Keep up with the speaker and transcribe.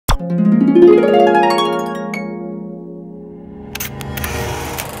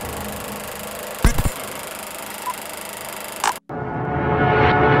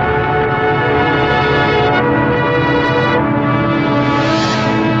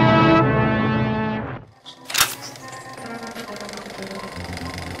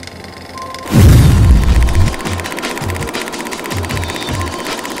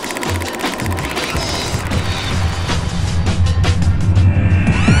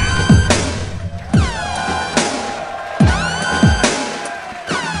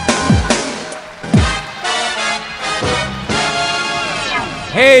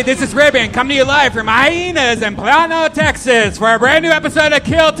Hey, this is Redban coming to you live from Hyenas in Plano, Texas for a brand new episode of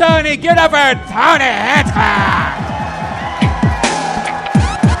Kill Tony. Give it up for Tony Hinchcliffe.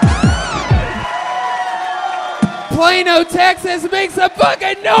 Plano, Texas, make some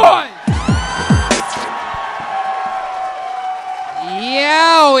fucking noise!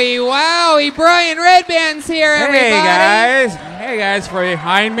 Yowie, wowie, Brian Redban's here, everybody. Hey guys,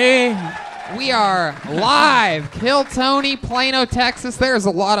 behind me. We are live, Kill Tony, Plano, Texas. There's a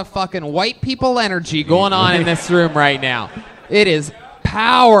lot of fucking white people energy going on in this room right now. It is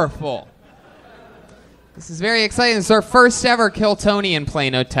powerful. This is very exciting. This is our first ever Kill Tony in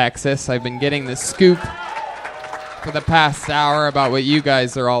Plano, Texas. I've been getting the scoop for the past hour about what you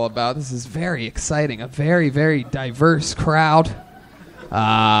guys are all about. This is very exciting. A very, very diverse crowd.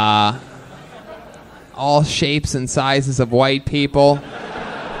 All shapes and sizes of white people.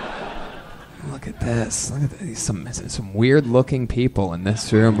 Look at this. Look at these some weird looking people in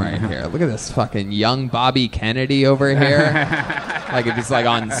this room right here. Look at this fucking young Bobby Kennedy over here. Like if he's like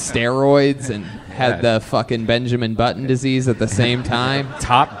on steroids and had the fucking Benjamin Button disease at the same time.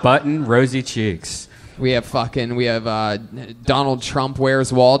 Top button, rosy cheeks. We have Donald Trump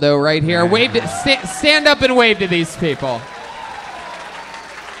Where's Waldo right here. Stand up and wave to these people.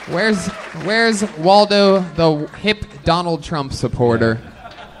 Where's Waldo, the hip Donald Trump supporter?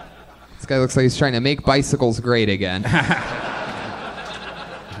 This guy looks like he's trying to make bicycles great again.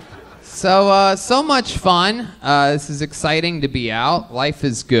 So much fun. This is exciting to be out. Life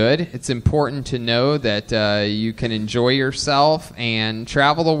is good. It's important to know that you can enjoy yourself and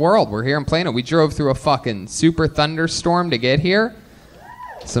travel the world. We're here in Plano. We drove through a fucking super thunderstorm to get here.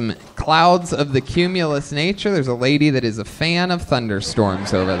 Some clouds of the cumulus nature. There's a lady that is a fan of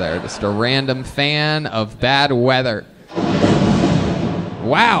thunderstorms over there. Just a random fan of bad weather.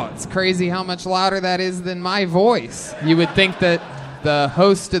 Wow, it's crazy how much louder that is than my voice. You would think that the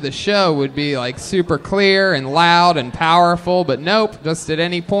host of the show would be like super clear and loud and powerful, but nope, just at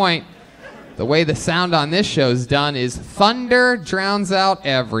any point. The way the sound on this show is done is thunder drowns out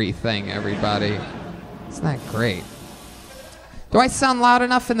everything, everybody. Isn't that great? Do I sound loud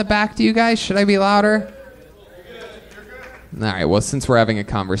enough in the back to you guys? Should I be louder? All right, well, since we're having a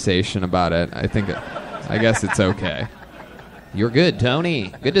conversation about it, I guess it's okay. You're good,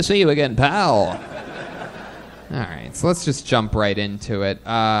 Tony. Good to see you again, pal. All right, so let's just jump right into it.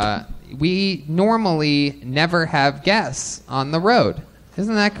 We normally never have guests on the road.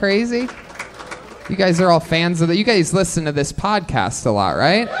 Isn't that crazy? You guys are all fans of you guys listen to this podcast a lot,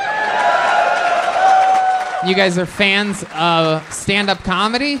 right? You guys are fans of stand-up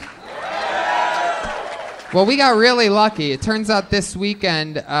comedy? Well, we got really lucky. It turns out this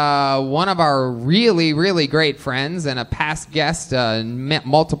weekend, one of our really, really great friends and a past guest,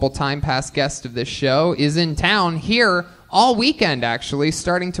 multiple-time past guest of this show, is in town here all weekend, actually,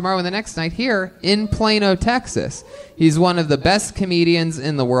 starting tomorrow and the next night here in Plano, Texas. He's one of the best comedians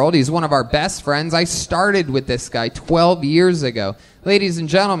in the world. He's one of our best friends. I started with this guy 12 years ago. Ladies and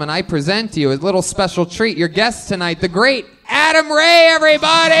gentlemen, I present to you a little special treat. Your guest tonight, the great Adam Ray,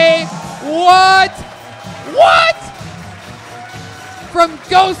 everybody! What? From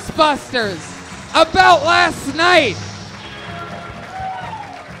Ghostbusters, about last night.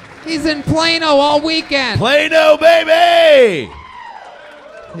 He's in Plano all weekend. Plano, baby!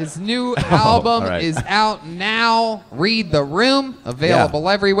 His new album is out now. Read the Room, available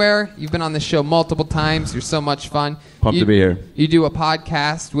everywhere. You've been on the show multiple times. You're so much fun. Pumped to be here. You do a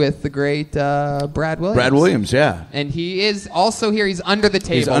podcast with the great Brad Williams. Brad Williams, yeah. And he is also here. He's under the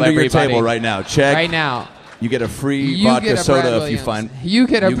table, He's under your table right now. Check. Right now. You get a free vodka soda if you find. You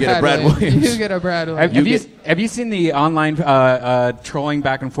get a Brad Williams. You get a Brad Williams. Have you seen the online trolling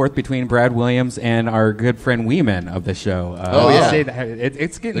back and forth between Brad Williams and our good friend Weeman of the show?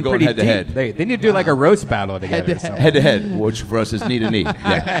 It's getting pretty deep. Head. They need to do like a roast battle together. Head to head, which for us is knee to knee.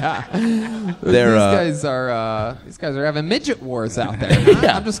 Yeah. These guys are having midget wars out there. Huh?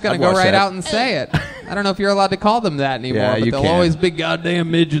 I'm just gonna go right out and say it. I don't know if you're allowed to call them that anymore, but they'll always be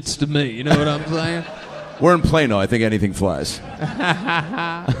goddamn midgets to me. You know what I'm saying? We're in Plano. I think anything flies.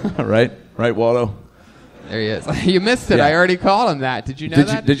 Right, Waldo. There he is. You missed it. Yeah. I already called him that. Did you know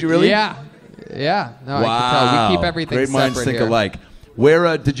that? Did you really? Yeah. No, wow. I can tell. We keep everything Great minds separate think here. alike.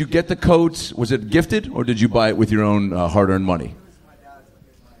 Where did you get the coats? Was it gifted, or did you buy it with your own hard-earned money?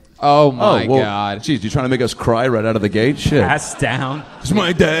 Oh my God! Geez, you trying to make us cry right out of the gate? Shit. Pass down. It's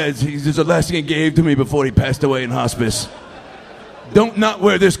my dad's. It's the last thing he gave to me before he passed away in hospice. Don't not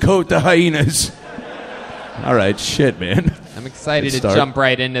wear this coat to hyenas. All right, shit, man. I'm excited to jump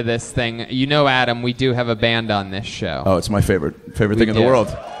right into this thing. You know, Adam, we do have a band on this show. Oh, it's my favorite thing in the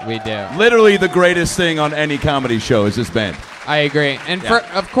world. We do. Literally the greatest thing on any comedy show is this band. I agree. And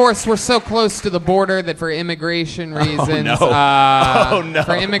of course, we're so close to the border that for immigration reasons,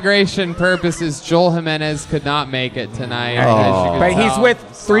 for immigration purposes, Joel Jimenez could not make it tonight. But he's with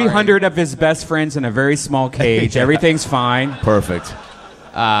 300 of his best friends in a very small cage. Everything's fine. Perfect.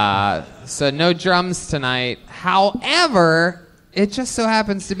 So no drums tonight. However, it just so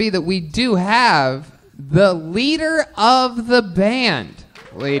happens to be that we do have the leader of the band,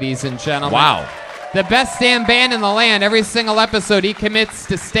 ladies and gentlemen. Wow. The best damn band in the land. Every single episode he commits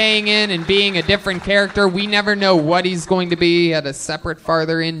to staying in and being a different character. We never know what he's going to be. He had a separate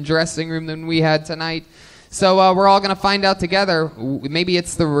farther in dressing room than we had tonight. So we're all going to find out together. Maybe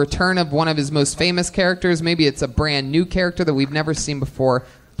it's the return of one of his most famous characters. Maybe it's a brand new character that we've never seen before.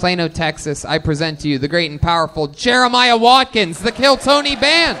 Plano, Texas, I present to you the great and powerful Jeremiah Watkins, the Kill Tony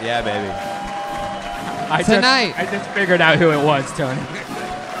Band. Yeah, baby. I just figured out who it was, Tony.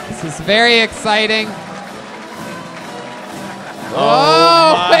 This is very exciting. Wait,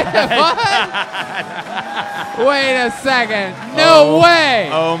 what? Wait a second. No way.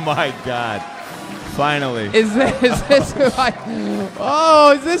 Oh, my God. Finally. Is this who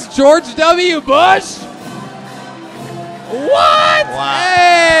is this George W. Bush? What? Wow.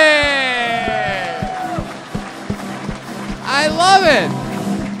 Hey! I love it.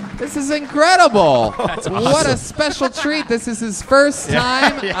 This is incredible. That's awesome. What a special treat. This is his first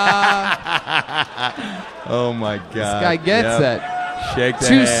time. Oh, my God. This guy gets it. Shake the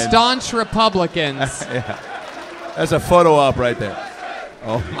Two hand. staunch Republicans. Yeah. That's a photo op right there.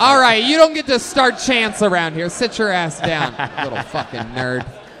 Oh. All right, you don't get to start chants around here. Sit your ass down, little fucking nerd.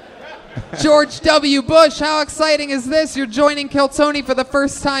 George W. Bush, how exciting is this? You're joining Kill Tony for the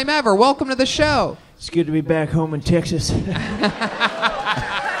first time ever. Welcome to the show. It's good to be back home in Texas.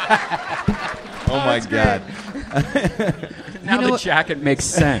 Oh, my God. Now the jacket makes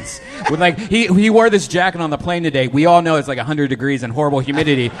sense. With he wore this jacket on the plane today. We all know it's like 100 degrees and horrible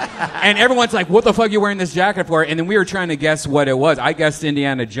humidity. And everyone's like, what the fuck are you wearing this jacket for? And then we were trying to guess what it was. I guessed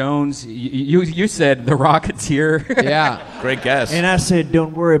Indiana Jones. You said the Rocketeer. Yeah. Great guess. And I said,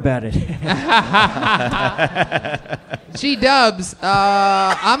 don't worry about it. G-Dubs,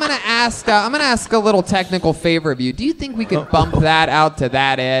 I'm gonna ask a little technical favor of you. Do you think we could bump that out to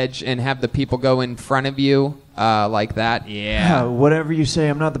that edge and have the people go in front of you like that? Yeah. Whatever you say,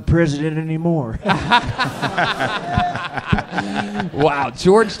 I'm not the president anymore. Wow,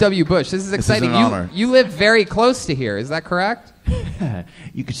 George W. Bush, this is exciting. This is an honor. You live very close to here, is that correct?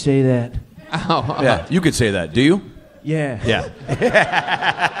 You could say that. Oh. Yeah, you could say that. Do you? Yeah. Yeah.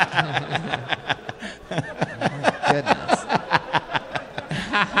 Goodness.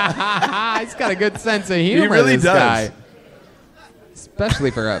 He's got a good sense of humor. He really this does. Guy.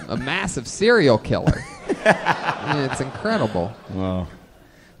 Especially for a massive serial killer. I mean, it's incredible.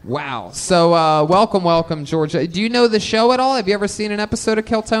 Wow. So, welcome, George. Do you know the show at all? Have you ever seen an episode of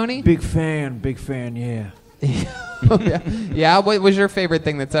Kill Tony? Big fan, yeah. Yeah? What was your favorite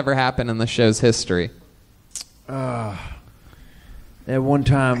thing that's ever happened in the show's history? At one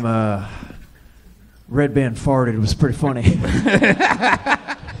time, Redban farted. It was pretty funny.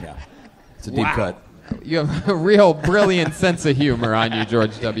 Yeah. It's a deep cut. You have a real brilliant sense of humor on you,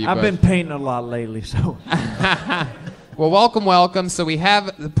 George W. Bush. I've been painting a lot lately, so... Well, welcome. So we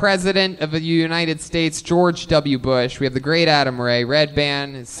have the President of the United States, George W. Bush. We have the great Adam Ray,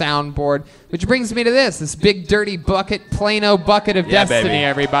 Redban, his soundboard. Which brings me to this big dirty bucket, Plano bucket of destiny, baby.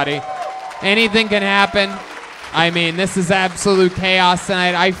 Everybody. Anything can happen. I mean, this is absolute chaos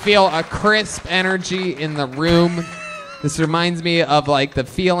tonight. I feel a crisp energy in the room. This reminds me of like the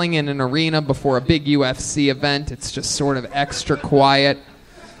feeling in an arena before a big UFC event. It's just sort of extra quiet.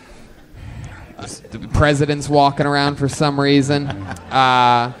 The president's walking around for some reason.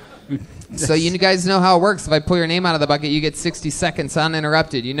 So you guys know how it works. If I pull your name out of the bucket, you get 60 seconds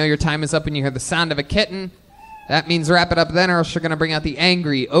uninterrupted. You know your time is up when you hear the sound of a kitten. That means wrap it up then, or else you're going to bring out the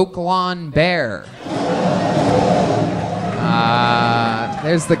angry Oak Lawn Bear.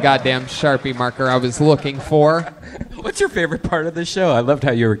 There's the goddamn Sharpie marker I was looking for. What's your favorite part of the show? I loved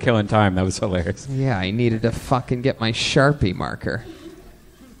how you were killing time. That was hilarious. Yeah, I needed to fucking get my Sharpie marker.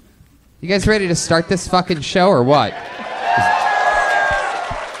 You guys ready to start this fucking show or what?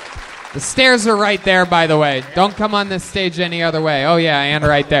 The stairs are right there, by the way. Don't come on this stage any other way. Oh, yeah, and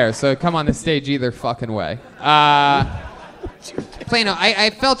right there. So come on the stage either fucking way. Plano, I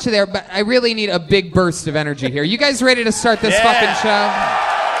felt you there, but I really need a big burst of energy here. You guys ready to start this fucking show?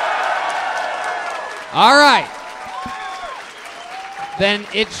 All right. Then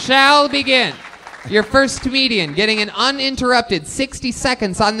it shall begin. Your first comedian getting an uninterrupted 60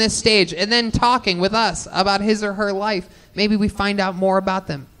 seconds on this stage and then talking with us about his or her life. Maybe we find out more about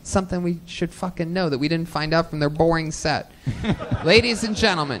them. Something we should fucking know that we didn't find out from their boring set. Ladies and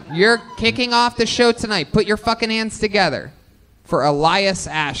gentlemen, you're kicking off the show tonight. Put your fucking hands together for Elias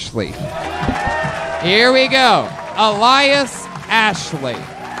Ashley. Here we go. Elias Ashley.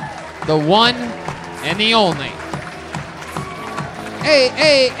 The one and the only. Hey,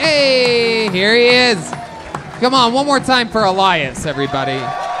 hey, hey. Here he is. Come on, one more time for Elias, everybody.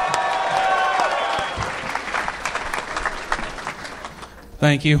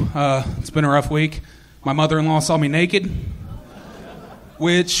 Thank you. It's been a rough week. My mother-in-law saw me naked,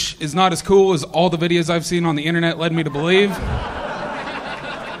 which is not as cool as all the videos I've seen on the internet led me to believe.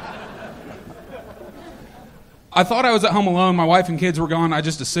 I thought I was at home alone. My wife and kids were gone. I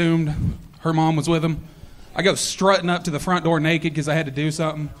just assumed her mom was with them. I go strutting up to the front door naked because I had to do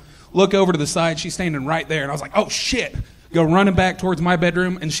something. Look over to the side. She's standing right there. And I was like, oh, shit. Go running back towards my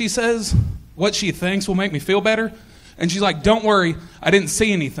bedroom. And she says what she thinks will make me feel better. And she's like, don't worry, I didn't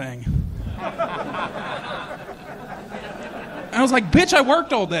see anything. And I was like, bitch, I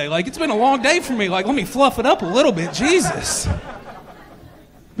worked all day. Like, it's been a long day for me. Like, let me fluff it up a little bit. Jesus.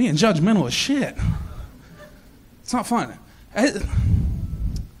 Being judgmental as shit. It's not fun.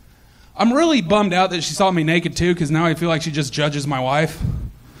 I'm really bummed out that she saw me naked, too, because now I feel like she just judges my wife.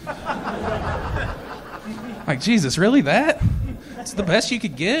 Like, Jesus, really, that? It's the best you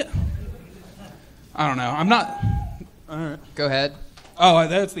could get? I don't know. I'm not... All right. Go ahead. Oh,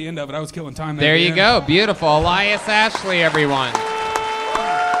 that's the end of it. I was killing time There you go. Beautiful. Elias Ashley, everyone.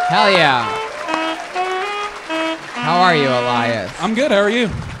 Hell yeah. How are you, Elias? I'm good. How are you?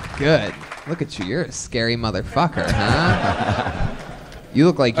 Good. Look at you. You're a scary motherfucker, huh? You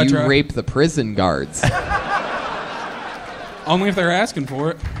look like you rape the prison guards. Only if they're asking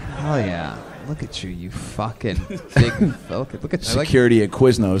for it. Hell yeah. Look at you, you fucking big... Look at you. Security at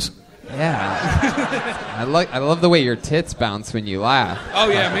Quiznos. Yeah. I love the way your tits bounce when you laugh. Oh,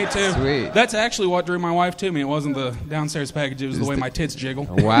 yeah, me too. Sweet. That's actually what drew my wife to me. It wasn't the downstairs package. It was the way my tits jiggle.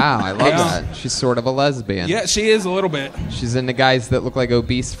 Wow, I love that. She's sort of a lesbian. Yeah, she is a little bit. She's into guys that look like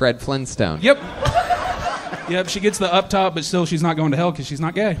obese Fred Flintstone. Yep. Yep, she gets the up top, but still she's not going to hell because she's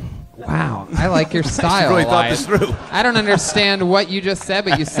not gay. Wow, I like your style. She really thought this through. I don't understand what you just said,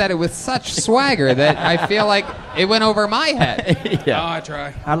 but you said it with such swagger that I feel like it went over my head. Yeah. Oh, I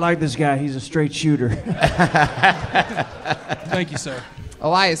try. I like this guy. He's a straight shooter. Thank you, sir.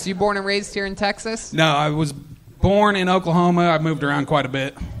 Elias, you born and raised here in Texas? No, I was born in Oklahoma. I moved around quite a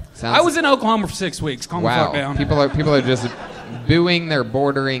bit. I was in Oklahoma for 6 weeks. Calm the fuck down. People are just booing their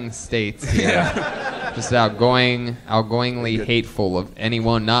bordering states here. Yeah. Just outgoingly hateful of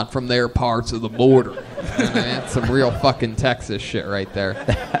anyone not from their parts of the border. That's some real fucking Texas shit right there.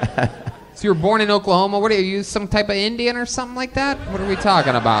 So you were born in Oklahoma. What are you, some type of Indian or something like that? What are we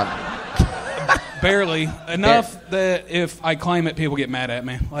talking about? Barely. Enough that if I claim it, people get mad at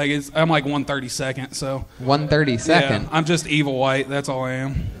me. Like I'm like 132nd, so. 132nd? Yeah, I'm just evil white. That's all I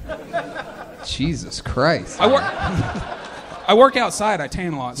am. Jesus Christ. I work outside. I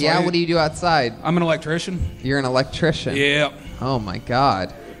tan a lot. So what do you do outside? I'm an electrician. You're an electrician? Yeah. Oh, my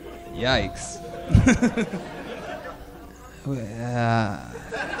God. Yikes.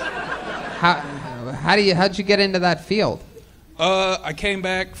 How'd you get into that field? I came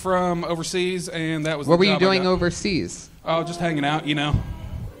back from overseas, and that was What were you doing overseas? Oh, just hanging out, you know.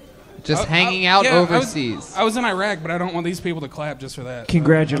 Just hanging out overseas? I was in Iraq, but I don't want these people to clap just for that.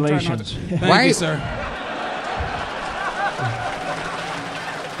 Congratulations. Thank you, sir.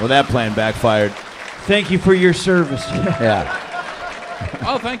 Well, that plan backfired. Thank you for your service. Yeah.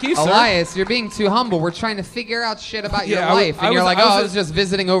 Oh, thank you, sir. Elias, you're being too humble. We're trying to figure out shit about your life. And you're like, I was just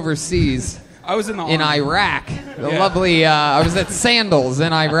visiting overseas. I was in the Army. Iraq. Lovely, I was at Sandals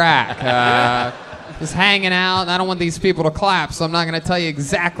in Iraq. Just hanging out. I don't want these people to clap, so I'm not going to tell you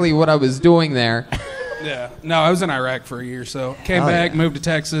exactly what I was doing there. Yeah. No, I was in Iraq for a year, so came back, moved to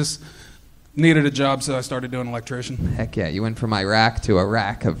Texas. Needed a job, so I started doing electrician. Heck yeah, you went from Iraq to a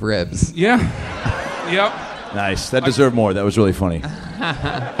rack of ribs. Yeah. Yep. Nice. That deserved more. That was really funny.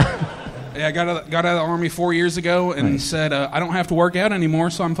 Yeah, I got out of the Army 4 years ago and said, I don't have to work out anymore,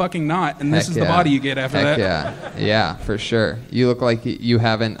 so I'm fucking not. And this is the body you get after Heck that. Yeah, for sure. You look like you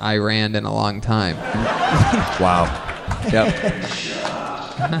haven't Iran in a long time. Wow. Yep.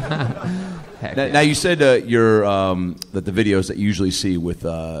 Now you said that the videos that you usually see with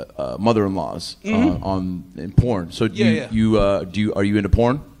mother-in-laws in porn. So are you into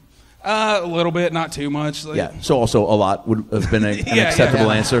porn? A little bit, not too much. Yeah. So also a lot would have been an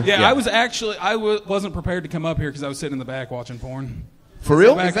acceptable answer. Yeah, I wasn't prepared to come up here because I was sitting in the back watching porn. For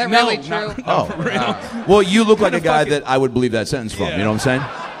real? Is that really true? For real. Well, you look like a guy that I would believe that sentence from. Yeah. You know what I'm saying?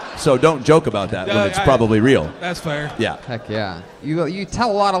 So don't joke about that when it's probably real. That's fair. Yeah. Heck yeah. You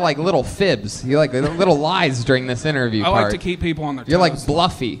tell a lot of like little fibs. You like little lies during this interview I part. like to keep people on their toes. You're like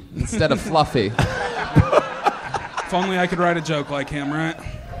Bluffy instead of Fluffy. If only I could write a joke like him, right?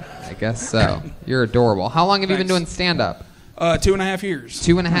 I guess so. You're adorable. How long have you been Thanks. doing stand-up? 2.5 years.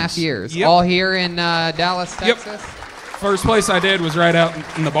 2.5 years. Yep. All here in Dallas, Yep. Texas? First place I did was right out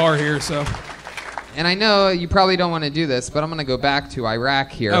in the bar here, so. And I know you probably don't want to do this, but I'm going to go back to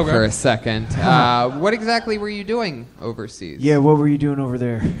Iraq here Okay. for a second. What exactly were you doing overseas? Yeah, what were you doing over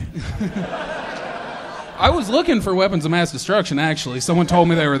there? I was looking for weapons of mass destruction, actually. Someone told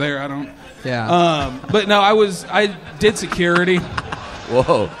me they were there. I don't. Yeah. But no, I did security.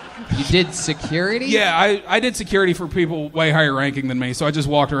 Whoa. You did security? Yeah, I did security for people way higher ranking than me, so I just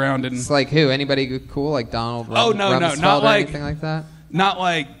walked around and. It's like who? Anybody cool? Like Donald Oh, no, Rumsfeld not or like- anything like that? Not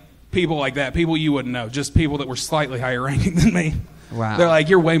like people like that. People you wouldn't know. Just people that were slightly higher ranking than me. Wow. They're like,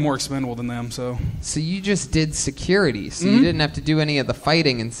 you're way more expendable than them, so. So you just did security. So you didn't have to do any of the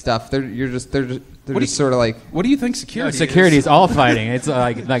fighting and stuff. They're just sort of like. What do you think security Security's is? all fighting. It's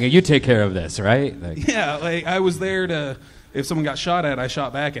like you take care of this, right? Like, Yeah, like I was there to. If someone got shot at, I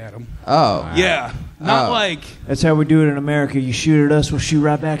shot back at them. Oh. Yeah, not Oh. like That's how we do it in America. You shoot at us, we'll shoot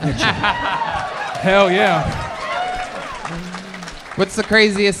right back at hell yeah. What's the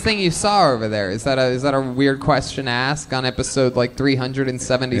craziest thing you saw over there? Is that a weird question to ask on episode like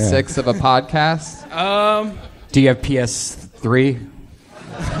 376 of a podcast? do you have PS3?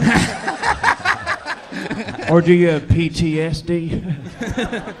 you. Or do you have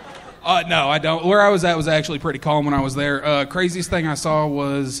PTSD? No, I don't. Where I was at was actually pretty calm when I was there. Craziest thing I saw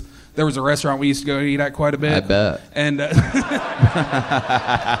was there was a restaurant we used to go eat at quite a bit. I bet. And it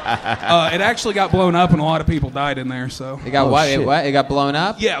actually got blown up, and a lot of people died in there. So It got what? It got blown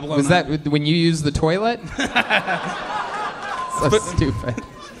up? Yeah, blown Was up. that when you used the toilet? So stupid.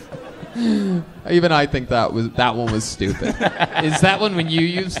 Even I think that one was stupid. Is that one when you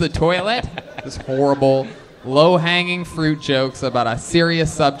used the toilet? This horrible, low-hanging fruit jokes about a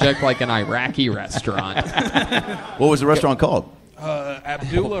serious subject like an Iraqi restaurant. What was the restaurant called?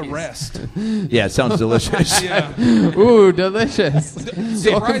 Abdullah Rest. Yeah, it sounds delicious. Yeah. Ooh, delicious.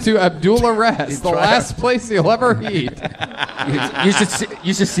 Welcome to Abdullah Rest, the last place you'll ever eat.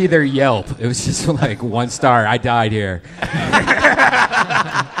 You should see their Yelp. It was just like 1 star. I died here.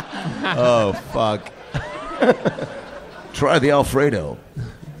 Oh, fuck. Try the Alfredo.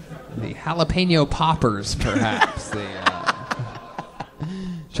 The jalapeno poppers, perhaps.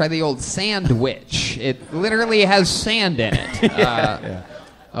 Try the old sandwich. It literally has sand in it.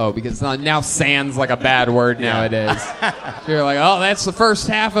 Oh, because now sand's like a bad word nowadays. You're like, oh, that's the first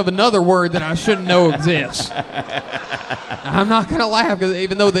half of another word that I shouldn't know exists. I'm not going to laugh, because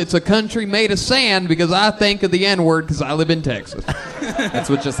even though it's a country made of sand, because I think of the N-word because I live in Texas. That's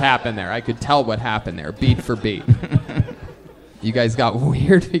what just happened there. I could tell what happened there, beat for beat. You guys got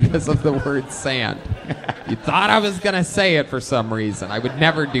weird because of the word sand. You thought I was going to say it for some reason. I would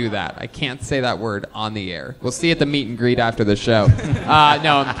never do that. I can't say that word on the air. We'll see you at the meet and greet after the show.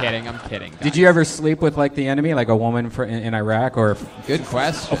 No, I'm kidding. I'm kidding. Did you ever sleep with like the enemy, like a woman in Iraq, or Good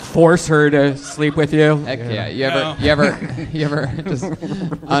question. force her to sleep with you? Heck yeah. You ever just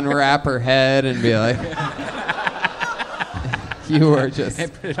unwrap her head and be like, you were just...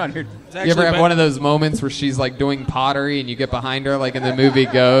 And put it on your. You ever have one of those moments where she's like doing pottery and you get behind her like in the movie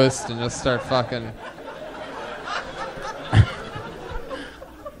Ghost and just start fucking...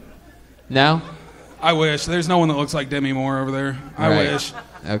 No? I wish. There's no one that looks like Demi Moore over there. I Right. wish.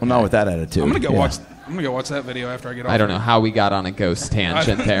 Okay. Well, not with that attitude. I'm gonna go Yeah. watch. I'm gonna go watch that video after I get off. I don't know how we got on a ghost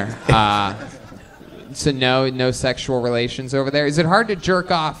tangent there. So no sexual relations over there. Is it hard to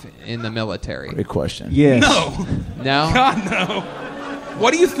jerk off in the military? Great question. Yes. No. No? God no.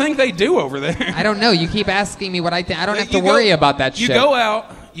 What do you think they do over there? I don't know. You keep asking me what I think. I don't have to You go- worry about that You shit. go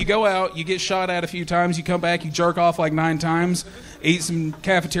out. You get shot at a few times. You come back. You jerk off like 9 times. Eat some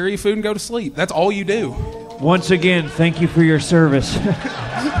cafeteria food and go to sleep. That's all you do. Once again, thank you for your service. All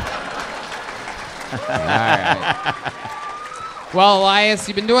right. Well, Elias,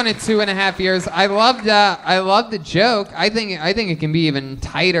 you've been doing it 2.5 years. I love the joke. I think it can be even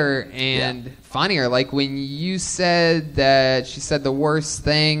tighter and funnier. Like when you said that she said the worst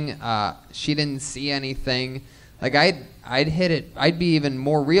thing, she didn't see anything. Like I'd hit it. I'd be even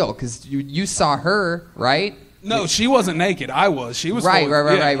more real because you saw her, right? No, she wasn't naked. I was. She was right.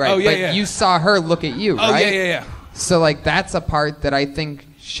 Oh, yeah, but you saw her look at you, oh, right? Yeah. So like that's a part that I think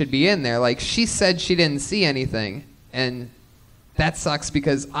should be in there. Like she said she didn't see anything, and that sucks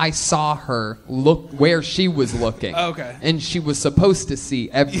because I saw her look where she was looking. Okay. And she was supposed to see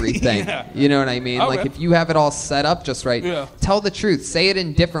everything. Yeah. You know what I mean? Okay. Like if you have it all set up just right, tell the truth. Say it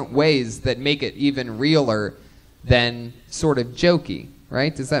in different ways that make it even realer than sort of jokey,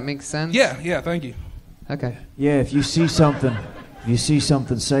 right? Does that make sense? Yeah, thank you. Okay. Yeah, if you see something, say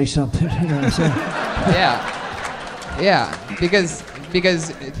something. You know what I'm saying? Yeah, because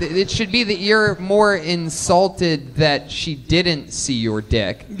it should be that you're more insulted that she didn't see your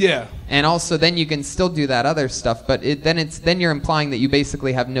dick. Yeah. And also, then you can still do that other stuff, but then you're implying that you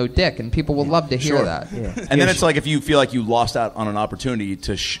basically have no dick, and people will love to hear that. Yeah. And then it's like if you feel like you lost out on an opportunity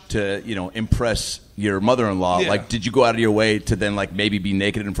to impress your mother-in-law, like did you go out of your way to then like maybe be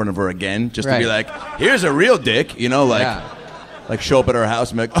naked in front of her again, just to be like, here's a real dick, like show up at her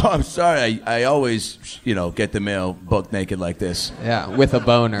house and be like, oh, I'm sorry, I always get the mail book naked like this. Yeah, with a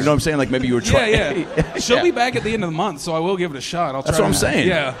boner. You know what I'm saying? Like maybe you were trying. Yeah. She'll be back at the end of the month, so I will give it a shot. That's what I'm saying.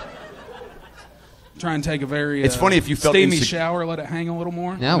 Yeah. Try and take a very it's funny if you felt steamy shower, let it hang a little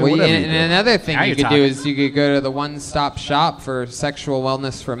more. No, and another thing you could do is you could go to the one-stop shop for sexual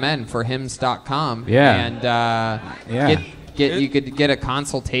wellness for men, for hims.com. Yeah. And you could get a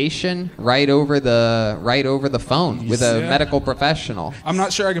consultation right over the phone with a medical professional. I'm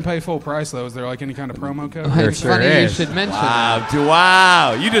not sure I can pay full price though. Is there like any kind of promo code? It's funny you should mention that.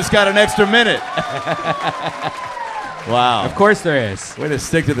 Wow, you just got an extra minute. Wow. Of course there is. Way to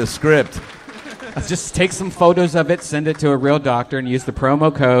stick to the script. Just take some photos of it, send it to a real doctor, and use the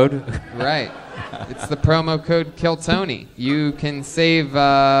promo code. Right. It's the promo code KillTony. You can save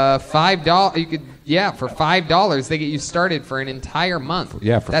 $5. You could, for $5 they get you started for an entire month.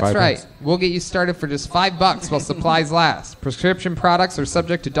 Yeah, for That's $5. right. We'll get you started for just $5 while supplies last. Prescription products are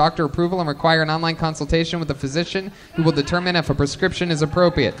subject to doctor approval and require an online consultation with a physician who will determine if a prescription is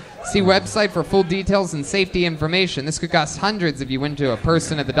appropriate. See website for full details and safety information. This could cost hundreds if you went to a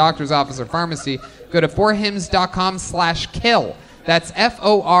person at the doctor's office or pharmacy. Go to forhims.com/kill. That's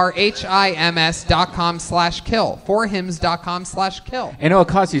forhims.com/kill. Forhims.com/kill. And it'll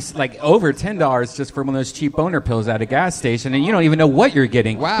cost you like over $10 just for one of those cheap boner pills at a gas station, and you don't even know what you're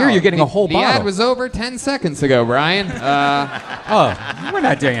getting. Wow. Here you're getting a whole bottle. The ad was over 10 seconds ago, Brian. We're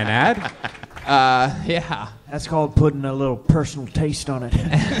not doing an ad. Yeah. That's called putting a little personal taste on it.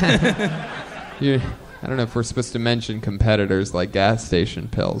 I don't know if we're supposed to mention competitors like gas station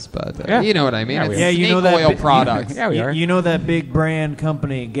pills, but you know what I mean. Yeah, it's you know snake that oil products. Yeah, we are. You know that big brand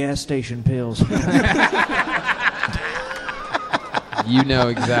company, gas station pills. You know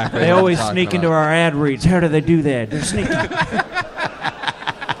exactly. They what always I'm talking sneak into about. our ad reads. How do they do that? They're sneaking.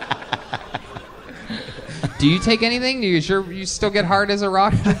 Do you take anything? You still get hard as a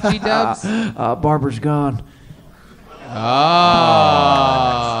rock, G-dubs? Barber's gone.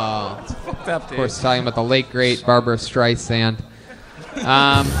 Oh. Of course, talking about the late, great Barbara Streisand. All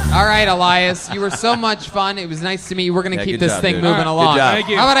right, Elias, you were so much fun. It was nice to meet you. We're going to keep this thing moving along. Good job. Thank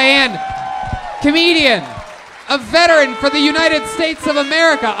you. How about I end? Comedian, a veteran for the United States of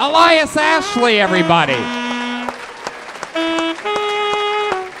America, Elias Ashley, everybody.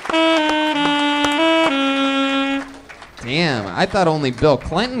 Damn, I thought only Bill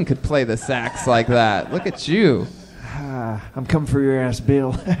Clinton could play the sax like that. Look at you. I'm coming for your ass,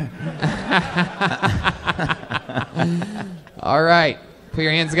 Bill. All right. Put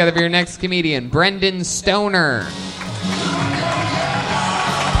your hands together for your next comedian, Brendan Stoner.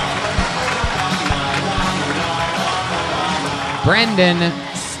 Brendan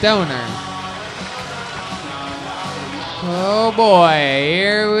Stoner. Oh boy,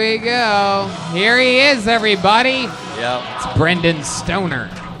 here we go. Here he is, everybody. Yep. It's Brendan Stoner.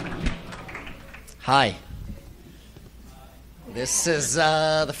 Hi. This is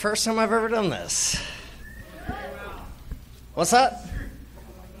the first time I've ever done this. What's that?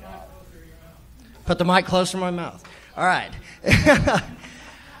 Put the mic closer to my mouth. All right.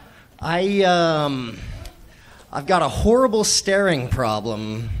 I've got a horrible staring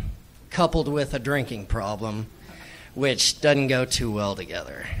problem coupled with a drinking problem, which doesn't go too well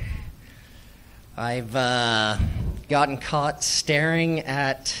together. I've gotten caught staring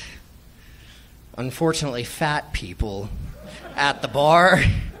at, unfortunately, fat people at the bar,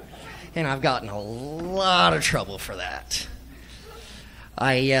 and I've gotten a lot of trouble for that.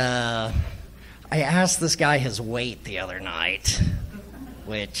 I asked this guy his weight the other night,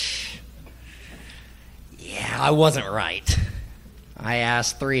 which, yeah, I wasn't right. I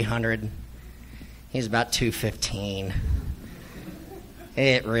asked 300. He's about 215.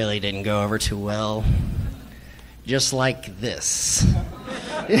 It really didn't go over too well. Just like this.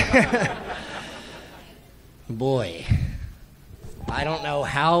 Boy, I don't know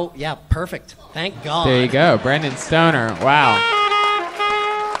how. Yeah, perfect. Thank God. There you go, Brendan Stoner. Wow.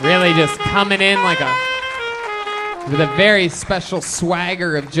 Really just coming in like with a very special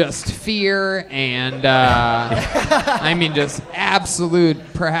swagger of just fear and, I mean, just absolute,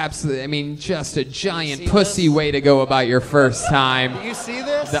 perhaps, I mean, just a giant pussy way to go about your first time. Do you see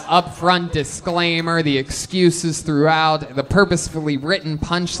this? The upfront disclaimer, the excuses throughout, the purposefully written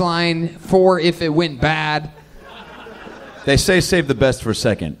punchline for if it went bad. They say save the best for a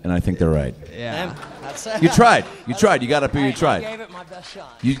second, and I think they're right. Yeah. You tried. You tried. You got up here. You tried. I gave it my best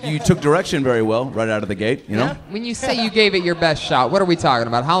shot. You took direction very well right out of the gate. You know. When you say you gave it your best shot, what are we talking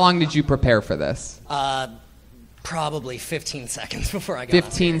about? How long did you prepare for this? Probably 15 seconds before I got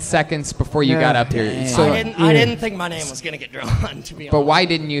 15 seconds before you got up here. So, I didn't think my name was going to get drawn, to be honest. but why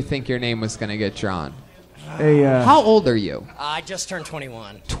didn't you think your name was going to get drawn? Hey, How old are you? I just turned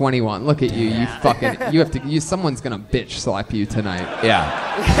 21. 21. Look at you. You fucking. You have to. Someone's gonna bitch slap you tonight.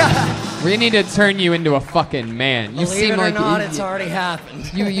 Yeah. We need to turn you into a fucking man. You Believe seem it or like not, it's already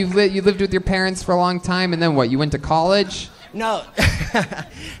happened. you lived with your parents for a long time, and then what? You went to college? No.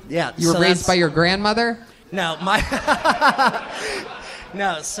 Yeah. You were raised by your grandmother? No,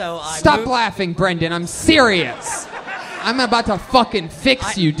 No, so I Stop moved, laughing, Brendan. I'm serious. I'm about to fucking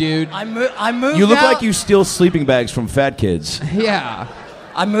fix you, dude. I moved You look out. like you steal sleeping bags from fat kids. Yeah.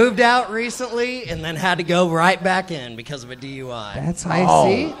 I moved out recently and then had to go right back in because of a DUI. That's I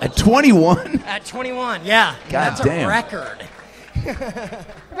see. At 21? At 21, yeah. God that's damn. a record.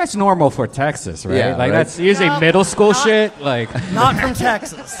 That's normal for Texas, right? Yeah, like right. that's usually No, middle school not- shit. Like Not from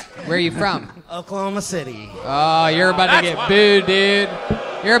Texas. Where are you from? Oklahoma City. Oh, you're about to get booed, dude.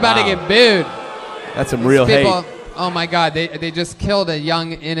 You're about to get booed. That's some real People, hate. oh my God, they just killed a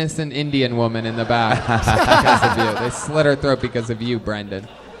young, innocent Indian woman in the back because of you. They slit her throat because of you, Brendan.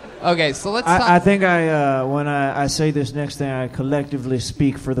 Okay, so let's talk. I think when I say this next thing, I collectively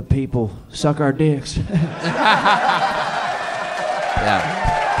speak for the people. Suck our dicks. Yeah.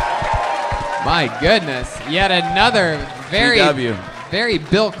 My goodness, yet another very, GW. very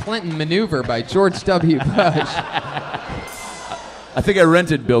Bill Clinton maneuver by George W. Bush. I think I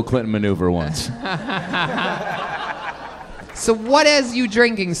rented Bill Clinton maneuver once. So what has you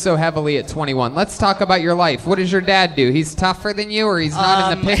drinking so heavily at 21? Let's talk about your life. What does your dad do? He's tougher than you, or he's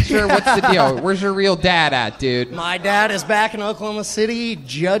not in the picture? What's the deal? Where's your real dad at, dude? My dad is back in Oklahoma City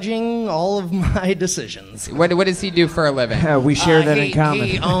judging all of my decisions. What does he do for a living? We share that in common.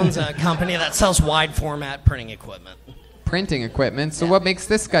 He owns a company that sells wide format printing equipment. Printing equipment. So what makes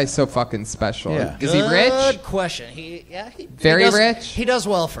this guy so fucking special? Yeah. Is he rich? Good question. He Very does- rich? He does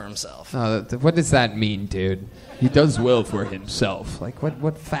well for himself. Oh, what does that mean, dude? He does well for himself. Like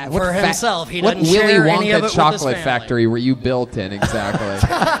what For himself, he what doesn't Willy share any of Wonka it with his chocolate family. factory were you built in exactly?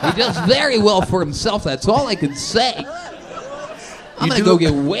 He does very well for himself. That's all I can say. I'm gonna go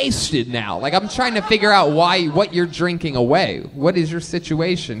get wasted now. Like I'm trying to figure out what you're drinking away. What is your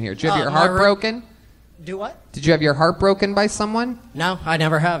situation here? Did you have your heart broken? Do what? Did you have your heart broken by someone? No, I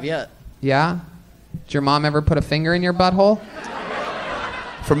never have yet. Yeah. Did your mom ever put a finger in your butthole?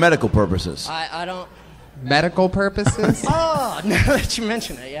 For medical purposes. I don't. Medical purposes? Oh, now that you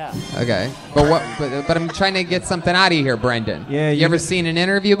mention it, yeah. Okay, but I'm trying to get something out of you here, Brendan. Yeah, You you ever got- seen an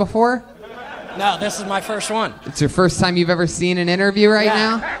interview before? No, this is my first one. It's your first time you've ever seen an interview right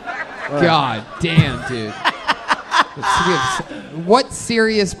Yeah. now? God damn, dude. What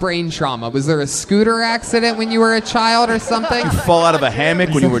serious brain trauma? Was there a scooter accident when you were a child or something? Fall out of a hammock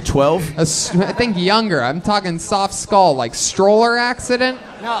when you were 12? I think younger. I'm talking soft skull, like stroller accident.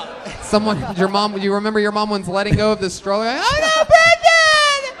 No, Your mom. You remember your mom once letting go of the stroller? Like, oh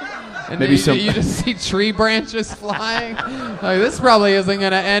no, Brendan! And Maybe then you just see tree branches flying. Like this probably isn't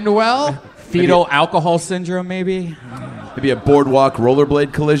gonna end well. fetal alcohol syndrome, maybe. Maybe a boardwalk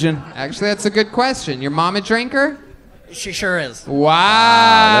rollerblade collision? Actually, that's a good question. Your mom a drinker? she sure is.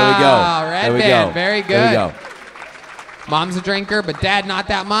 Wow. There we go. Redban, very good. There we go. Mom's a drinker, but dad not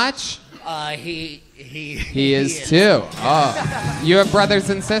that much. He is too. Oh, you have brothers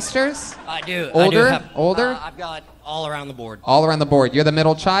and sisters? I do. Older? I do have, Older? I've got all around the board. All around the board. You're the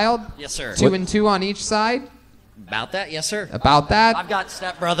middle child. Yes, sir. Two and two on each side. About that, yes, sir. About that. I've got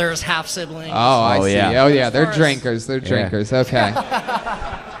stepbrothers, half siblings. Oh, I Oh, see. yeah. Oh, yeah. They're As far as- drinkers. They're drinkers. Okay.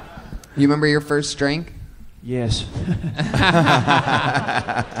 You remember your first drink? Yes.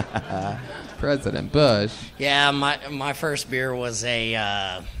 President Bush. Yeah, my first beer was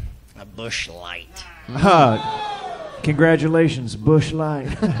a Bush Light. Congratulations, Bush Light.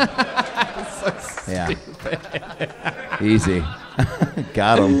 Yeah. Easy.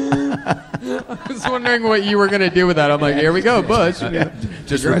 Got him. I was wondering what you were going to do with that. I'm like, here we go, Bush.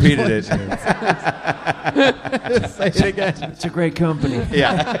 Just repeated it. Say it again. It's a great company.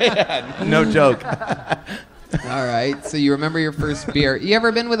 Yeah. No joke. All right, so you remember your first beer. You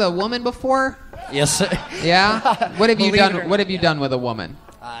ever been with a woman before? Yes, sir. Yeah? What have you Believe it done? or What have you done with a woman?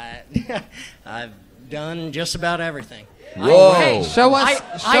 I've done just about everything. Whoa. Hey, Show us.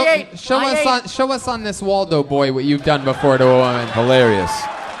 Show us on this Waldo boy what you've done before to a woman. Hilarious.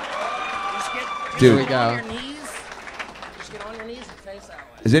 Here we Dude, go. Just get on your knees and face that way.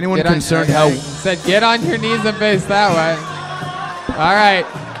 is anyone Get on- concerned okay. how... Said get on your knees and face that way. All right.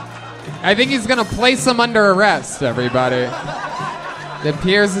 I think he's gonna place him under arrest. Everybody. It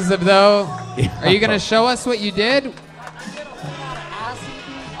appears as if though. Are you gonna show us what you did?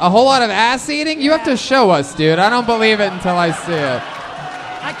 A whole lot of ass eating? You have to show us, dude. I don't believe it until I see it.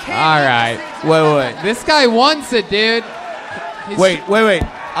 I can't. All right. Wait. This guy wants it, dude. Wait.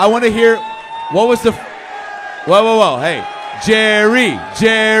 I want to hear... What was the... Whoa. Hey. Jerry.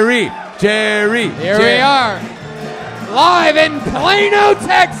 Here we are. Live in Plano,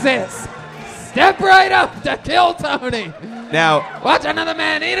 Texas. Step right up to kill Tony. Now... Watch another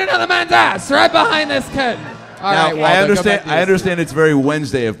man eat another man's ass right behind this curtain. All Now, right, Waldo, I go back to I your understand it's very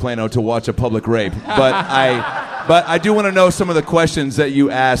Wednesday of Plano to watch a public rape, but I do want to know some of the questions that you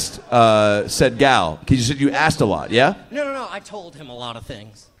asked said gal. Because you said you asked a lot, yeah? No. I told him a lot of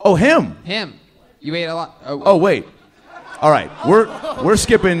things. Oh, him. Him. You ate a lot. Oh, wait. All right, we're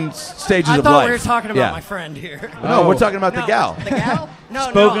skipping stages I of thought life. we were talking about Yeah. my friend here. No, we're talking about the No, gal. The gal? No,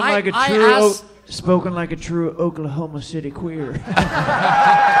 Spoken no. like a I true. asked, Spoken like a true Oklahoma City queer.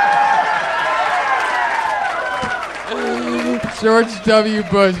 George W.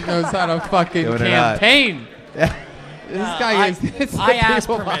 Bush knows how to fucking Doing it out. campaign. This guy is. It's the I asked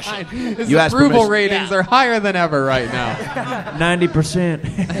people permission. behind. His You asked approval permission. ratings Yeah. are higher than ever right now. 90%.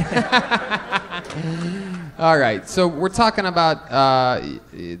 All right, so we're talking about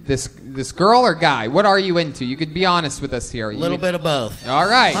this girl or guy. What are you into? You could be honest with us here. a little bit of both. All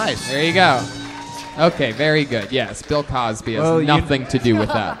right. Nice. There you go. Okay, very good. Yes, Bill Cosby has Well, nothing to do with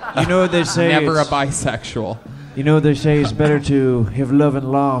that. You know what they say? Never a it's- bisexual. You know what they say? It's better to have love and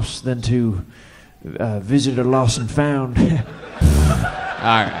loss than to visit a lost and found. All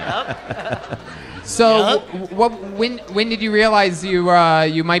right. So, when did you realize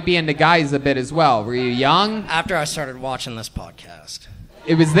you might be into guys a bit as well? Were you young? After I started watching this podcast.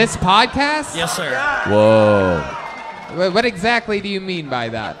 It was this podcast? Yes, sir. Whoa. What exactly do you mean by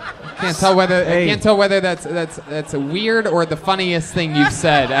that? I can't tell whether that's a weird or the funniest thing you've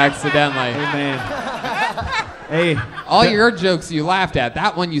said accidentally. Hey, man. Hey. All your jokes you laughed at.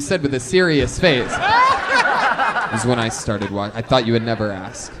 That one you said with a serious face. Is when I started watching. I thought you would never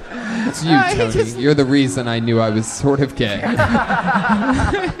ask. It's you, Tony. You're the reason I knew I was sort of gay.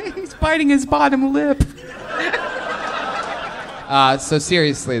 He's biting his bottom lip. So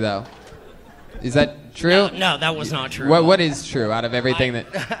seriously though, is that true? No, that was not true. What is true out of everything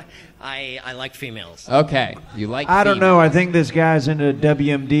that? I like females. Okay, you like. I don't know. I think this guy's into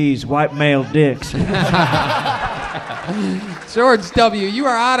WMDs, white male dicks. George W., you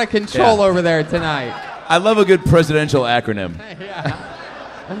are out of control over there tonight. I love a good presidential acronym.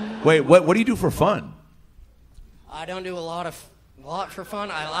 Yeah. Wait, what do you do for fun? I don't do a lot for fun.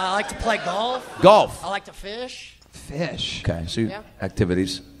 I like to play golf. Golf. I like to fish. Fish. Okay, so Yeah.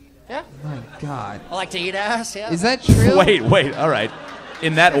 activities. Yeah. My God. I like to eat ass. Yeah. Is that true? Wait, all right.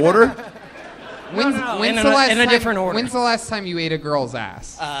 In that order? When's in the last a time, different order. When's the last time you ate a girl's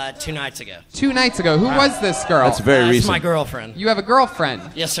ass? 2 nights ago. 2 nights ago. Who was this girl? That's very It's recent. my girlfriend. You have a girlfriend.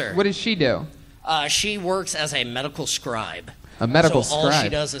 Yes, sir. What does she do? She works as a medical scribe. A medical so all she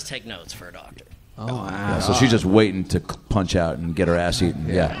scribe. does is take notes for a doctor. Oh wow. Yeah, so she's just waiting to punch out and get her ass eaten.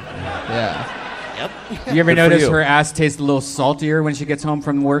 Yeah. Yeah. Yep. You ever Good for notice you. her ass tastes a little saltier when she gets home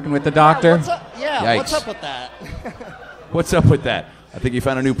from working with the doctor? What's up? Yeah. Yikes. What's up with that? What's up with that? I think you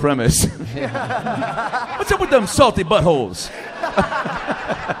found a new premise. What's up with them salty buttholes?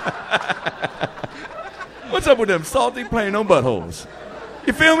 What's up with them salty Plano buttholes?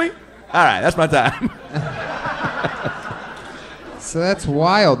 You feel me? All right, that's my time. So that's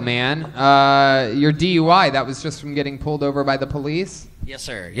wild, man. Your DUI, that was just from getting pulled over by the police? Yes,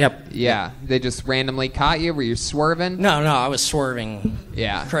 sir. Yep. Yeah. They just randomly caught you? Were you swerving? No, I was swerving.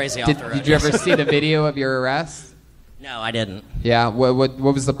 Yeah. Crazy off Did, the road. did you ever see the video of your arrest? No, I didn't. Yeah. What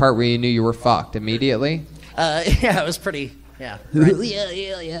was the part where you knew you were fucked? Immediately? Yeah, it was pretty. Yeah. Right.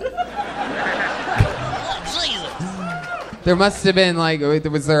 Yeah. There must have been like,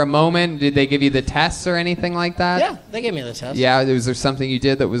 was there a moment? Did they give you the tests or anything like that? Yeah, they gave me the test. Yeah, was there something you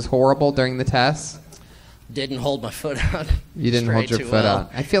did that was horrible during the test? Didn't hold my foot out. You didn't hold your foot out.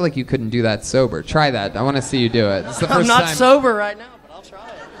 I feel like you couldn't do that sober. Try that. I want to see you do it. It's the first I'm not time. sober right now, but I'll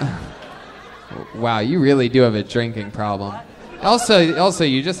try it. Wow, you really do have a drinking problem. Also,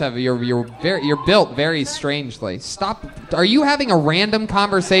 you just have you're built very strangely. Stop. Are you having a random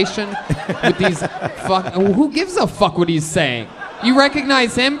conversation with these fuck? Who gives a fuck what he's saying? You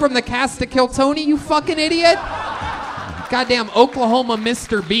recognize him from the cast to Kill Tony? You fucking idiot! Goddamn Oklahoma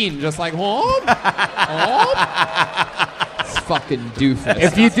Mr. Bean, just like home. This fucking doofus.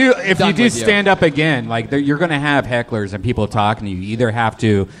 If you do stand up again, like you're gonna have hecklers and people talking to you. You either have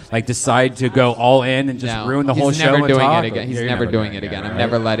to like decide to go all in and just ruin the whole show. He's never doing talk, it again. He's you're never doing it again. Right? I'm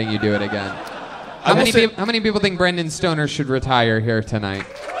never letting you do it again. How many people think Brendan Stoner should retire here tonight?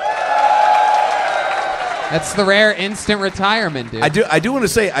 That's the rare instant retirement, dude. I do want to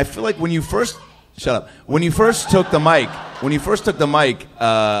say, I feel like when you first took the mic,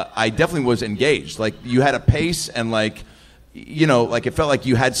 I definitely was engaged. Like you had a pace and like, you know, like it felt like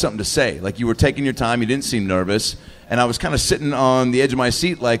you had something to say. Like you were taking your time. You didn't seem nervous. And I was kind of sitting on the edge of my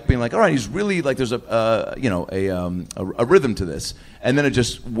seat, like being like, all right, he's really like, there's a rhythm to this. And then it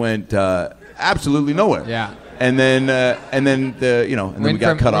just went absolutely nowhere. Yeah. And then we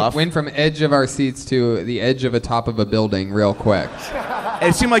got cut off. Went from edge of our seats to the edge of a top of a building real quick. And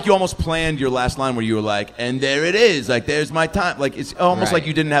it seemed like you almost planned your last line where you were like, and there it is, like there's my time. Like it's almost like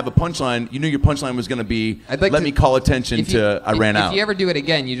you didn't have a punchline. You knew your punchline was going to be, let me call attention to I ran out. If you ever do it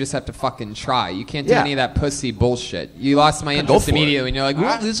again, you just have to fucking try. You can't do any of that pussy bullshit. You lost my interest immediately, and you're like,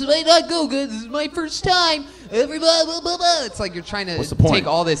 well, this might not go good. This is my first time. Everybody, blah, blah, blah. It's like you're trying to take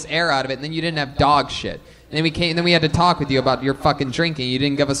all this air out of it, and then you didn't have dog shit. And then we had to talk with you about your fucking drinking. You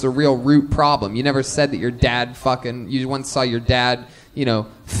didn't give us a real root problem. You never said that your dad you once saw your dad,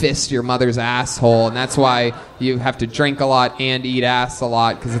 fist your mother's asshole, and that's why you have to drink a lot and eat ass a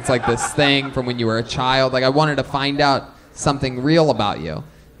lot, because it's like this thing from when you were a child. Like I wanted to find out something real about you.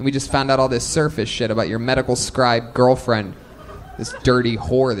 And we just found out all this surface shit about your medical scribe girlfriend, this dirty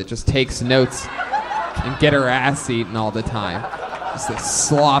whore that just takes notes and get her ass eaten all the time. Just a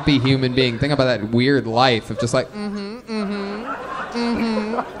sloppy human being. Think about that weird life of just like, and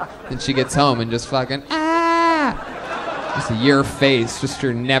she gets home and just fucking, just your face, just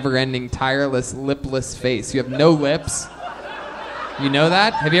your never-ending, tireless, lipless face. You have no lips. You know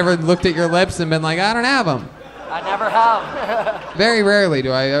that? Have you ever looked at your lips and been like, I don't have them? I never have. Very rarely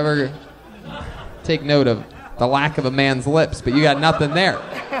do I ever take note of the lack of a man's lips, but you got nothing there.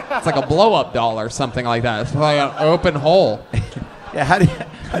 It's like a blow-up doll or something like that. It's like an open hole. Yeah, how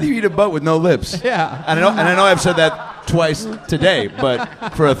do you eat a butt with no lips? Yeah. I know I've said that twice today, but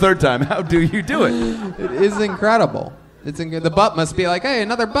for a third time, how do you do it? It is incredible. The butt must be like, hey,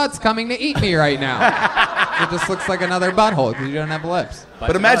 another butt's coming to eat me right now. It just looks like another butthole because you don't have lips.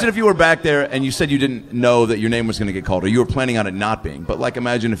 But imagine if you were back there and you said you didn't know that your name was going to get called, or you were planning on it not being. But like,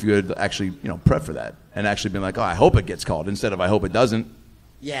 imagine if you had actually, prep for that and actually been like, oh, I hope it gets called instead of I hope it doesn't.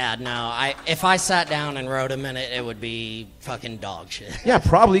 Yeah, no. If I sat down and wrote a minute, it would be fucking dog shit. Yeah,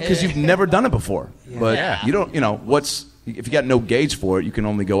 probably because you've never done it before. Yeah. But you don't. If you got no gauge for it, you can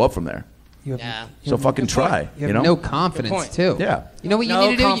only go up from there. So fucking try. You have no confidence too. Yeah. You know what you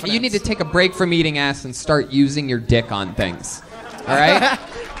need to do? You need to take a break from eating ass and start using your dick on things. All right.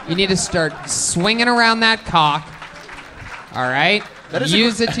 You need to start swinging around that cock. All right.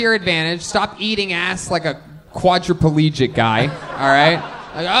 Use it to your advantage. Stop eating ass like a quadriplegic guy. All right.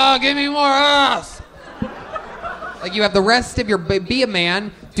 Like, oh, give me more ass. Like you have the rest of be a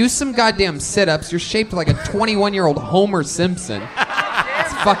man, do some goddamn sit-ups. You're shaped like a 21-year-old Homer Simpson.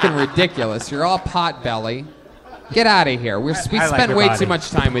 It's fucking ridiculous. You're all pot belly. Get out of here. We spent way too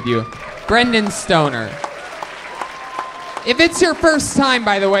much time with you. Brendan Stoner. If it's your first time,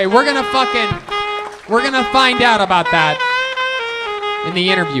 by the way, we're gonna find out about that in the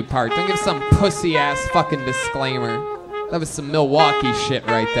interview part. Don't give some pussy-ass fucking disclaimer. That was some Milwaukee shit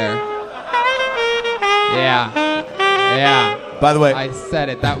right there. Yeah. By the way, I said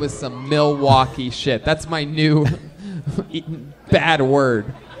it. That was some Milwaukee shit. That's my new bad word.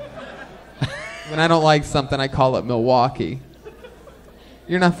 When I don't like something, I call it Milwaukee.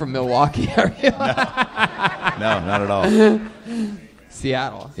 You're not from Milwaukee, are you? No, not at all.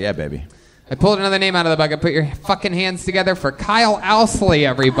 Seattle. Yeah, baby. I pulled another name out of the bucket. Put your fucking hands together for Kyle Owsley,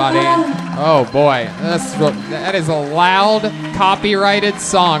 everybody. Oh, boy. That is a loud, copyrighted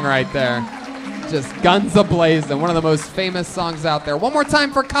song right there. Just guns a-blazing. One of the most famous songs out there. One more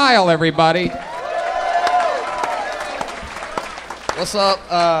time for Kyle, everybody. What's up?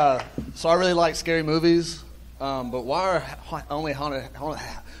 So I really like scary movies, but why are only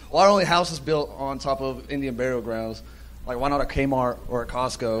houses built on top of Indian burial grounds? Like, why not a Kmart or a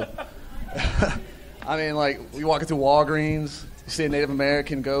Costco? I mean, like, you walking through Walgreens, you see a Native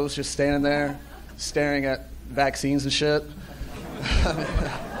American ghost just standing there, staring at vaccines and shit.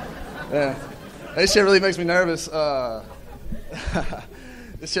 Yeah, this shit really makes me nervous.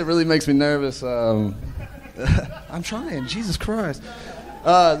 This shit really makes me nervous. I'm trying, Jesus Christ.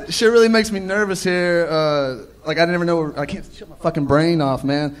 This shit really makes me nervous here. Like, I never know, I can't shut my fucking brain off,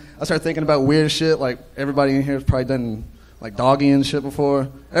 man. I start thinking about weird shit, like everybody in here has probably done, like, doggy and shit before.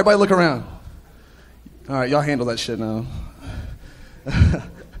 Everybody look around. All right, y'all handle that shit now. I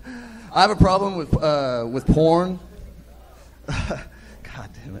have a problem with porn. God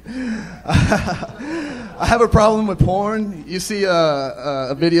damn it. I have a problem with porn. You see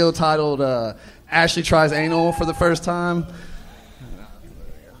a video titled Ashley Tries Anal for the First Time.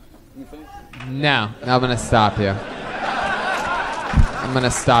 No, I'm going to stop you. I'm going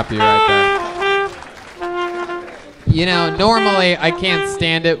to stop you right there. You know, normally I can't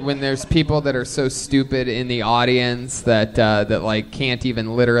stand it when there's people that are so stupid in the audience that like can't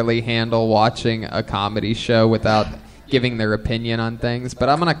even literally handle watching a comedy show without giving their opinion on things. But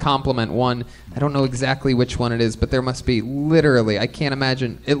I'm going to compliment one. I don't know exactly which one it is, but there must be literally, I can't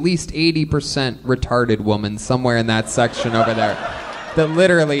imagine, at least 80% retarded woman somewhere in that section over there. That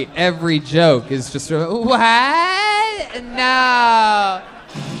literally every joke is just, what? No.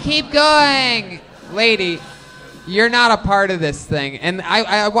 Keep going. Lady, you're not a part of this thing. And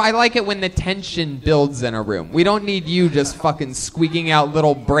I like it when the tension builds in a room. We don't need you just fucking squeaking out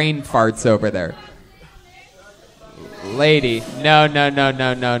little brain farts over there. Lady, no.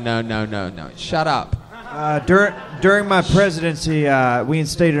 Shut up. During my presidency, we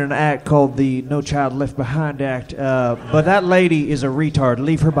instated an act called the No Child Left Behind Act, but that lady is a retard.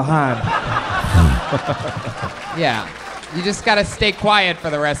 Leave her behind. Yeah, you just gotta stay quiet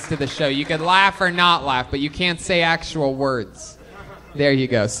for the rest of the show. You could laugh or not laugh, but you can't say actual words. There you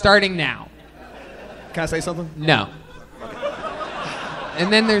go. Starting now. Can I say something? No.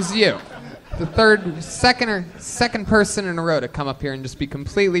 And then there's you. The second person in a row to come up here and just be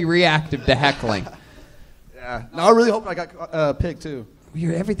completely reactive to heckling. Yeah. No, I really hope I got picked too.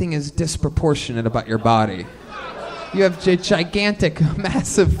 Everything is disproportionate about your body. You have gigantic,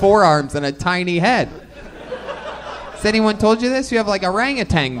 massive forearms and a tiny head. Has anyone told you this? You have like a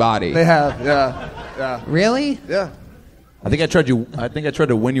orangutan body. They have, yeah. Really? Yeah. I think I tried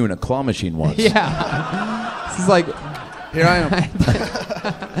to win you in a claw machine once. Yeah. This is like. Here I am.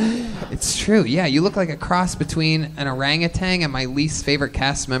 It's true. Yeah, you look like a cross between an orangutan and my least favorite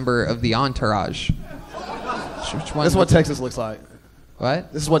cast member of The Entourage. Which one? This is what Texas looks like.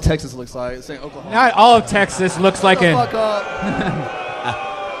 What? This is what Texas looks like. It's saying Oklahoma. Not all of Texas looks like a. Fuck up.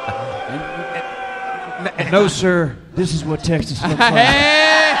 No, sir. This is what Texas looks like.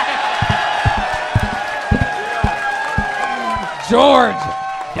 Hey! George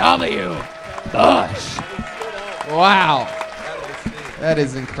W. Bush. Wow. That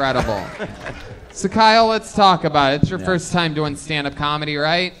is incredible. So, Kyle, let's talk about it. It's your first time doing stand-up comedy,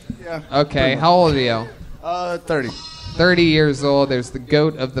 right? Yeah. Okay. How old are you? 30. 30 years old. There's the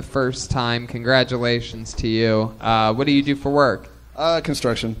goat of the first time. Congratulations to you. What do you do for work?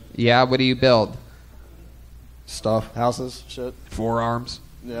 Construction. Yeah, what do you build? Stuff. Houses. Shit. Forearms.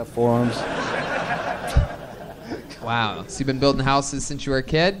 Yeah, forearms. Wow. So you've been building houses since you were a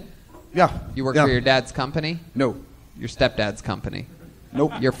kid? Yeah. You work for your dad's company? No. Your stepdad's company?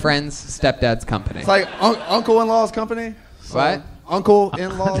 Nope. Your friend's stepdad's company? It's like uncle-in-law's company. So What?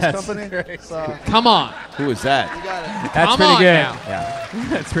 Uncle-in-law's company. So, Come on. Who is that? you got it. That's Come pretty on good. now. Yeah,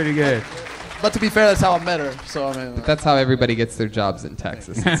 that's pretty good. But to be fair, that's how I met her. So I mean, That's how everybody gets their jobs in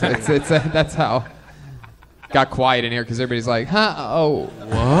Texas. That's how. Got quiet in here because everybody's like, huh? Oh,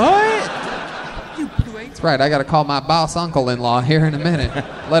 what? That's right. I got to call my boss uncle-in-law here in a minute.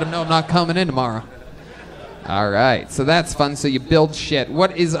 Let him know I'm not coming in tomorrow. All right. So that's fun. So you build shit.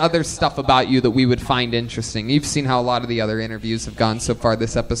 What is other stuff about you that we would find interesting? You've seen how a lot of the other interviews have gone so far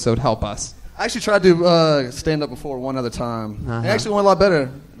this episode. Help us. I actually tried to stand up before one other time. It actually went a lot better,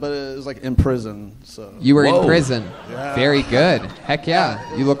 but it was like in prison. So You were in prison. Yeah. Very good. Heck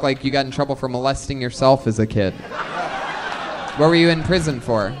yeah. You look like you got in trouble for molesting yourself as a kid. What were you in prison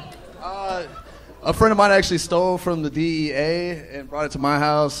for? A friend of mine actually stole from the DEA and brought it to my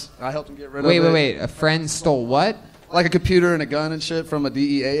house. I helped him get rid of it. Wait. A friend stole what? Like a computer and a gun and shit from a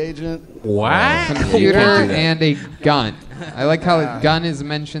DEA agent. What? Computer and a gun. I like how a gun is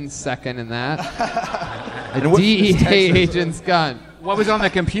mentioned second in that. A DEA agent's gun. What was on the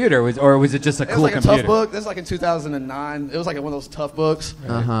computer? Or was it just a It was cool like a computer? tough book. This was like in 2009. It was like one of those tough books.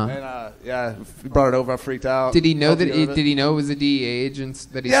 Uh-huh. And yeah, we brought it over. I freaked out. Did he know that? Copy of it. Did he know it was a DEA agent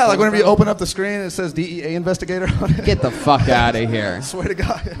that he? Yeah, like stole whenever you from? open up the screen, it says DEA investigator on it. Get the fuck out of here. I swear to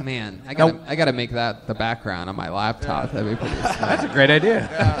God. Man, I gotta make that the background on my laptop. That'd be pretty smart. That's a great idea.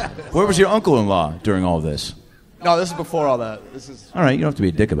 Where was your uncle-in-law during all this? No, this is before all that. This is. All right, you don't have to be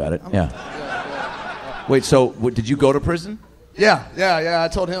a dick about it. Yeah. Wait, so did you go to prison? Yeah. I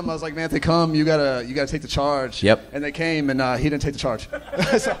told him, I was like, man, if they come, you gotta take the charge. Yep. And they came, and he didn't take the charge.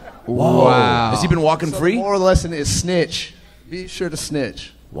 So, Wow. Has he been walking so free? the moral lesson is snitch. Be sure to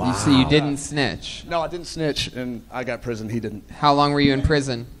snitch. Wow. You see, you didn't snitch. No, I didn't snitch, and I got prison. He didn't. How long were you in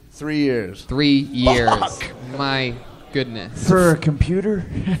prison? 3 years. 3 years. My goodness. For a computer?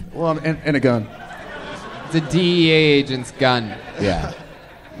 Well, and a gun. It's a DEA agent's gun. Yeah.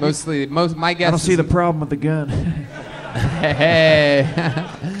 My guess. I don't see is- the problem with the gun. Hey.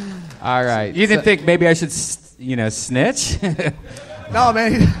 All right. You didn't think maybe I should, snitch? No,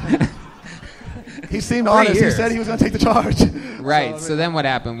 man. He seemed honest. years. He said he was going to take the charge. Right. So then what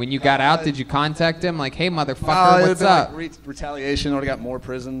happened? When you got out, did you contact him? Like, hey, motherfucker, It would've what's been up? like retaliation. Already got more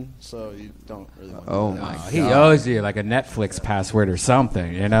prison, so you don't really want. Oh my god. He owes you like a Netflix password or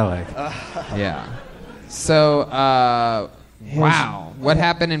something, like. Yeah. So, wow. What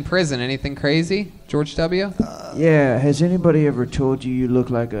happened in prison? Anything crazy, George W? Yeah, has anybody ever told you look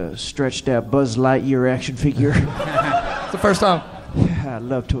like a stretched out Buzz Lightyear action figure? It's the first time. I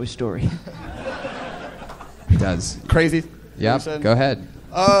love Toy Story. Does. Crazy. Yep. Go ahead.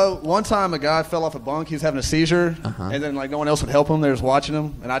 One time a guy fell off a bunk. He was having a seizure, and then like no one else would help him. They were just watching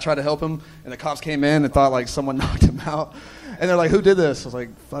him, and I tried to help him, and the cops came in and thought like someone knocked him out, and they're like, "Who did this?" I was like,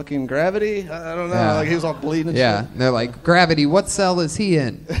 "Fucking Gravity." I don't know. Yeah. Like he was all bleeding. And Yeah. shit. And they're like, Gravity, what cell is he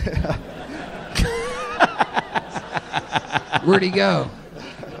in? Where'd he go?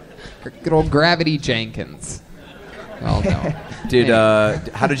 Good old Gravity Jenkins. Oh no.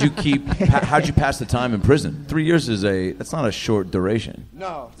 How'd you pass the time in prison? 3 years that's not a short duration.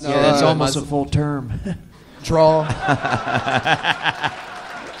 No. Yeah, that's Almost a full term. Draw.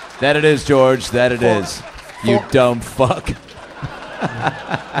 That it is, George. That it is. You dumb fuck.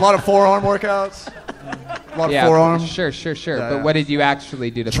 A lot of forearm workouts. A lot of forearm. Sure. Yeah, But yeah. what did you actually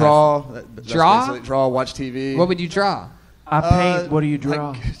do to Draw. pass? That's Draw? basically- Draw. Watch TV. What would you draw? I paint. What do you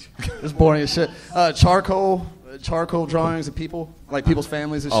draw? It's boring as shit. Charcoal drawings of people, like people's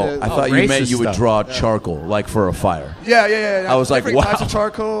families and Oh, shit. I thought you meant racist you would stuff. draw charcoal, like for a fire. Yeah. I was like, Different wow. types of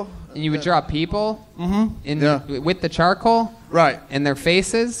charcoal. And you would draw people Yeah. with the charcoal Right. and their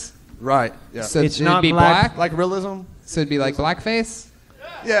faces? Right. Yeah. So It's it'd not be black. Like realism. So it'd be like blackface?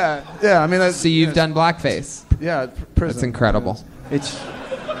 Yeah. I mean, that's, So you've done blackface. Yeah. Prison. That's incredible.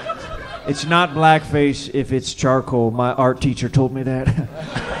 It's not blackface if it's charcoal. My art teacher told me that.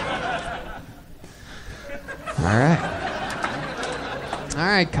 All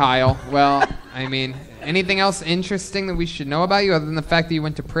right, Kyle. Well, I mean, anything else interesting that we should know about you other than the fact that you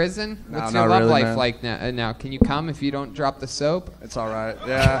went to prison? No, What's not your love really, life man. like now? Can you come if you don't drop the soap? It's all right.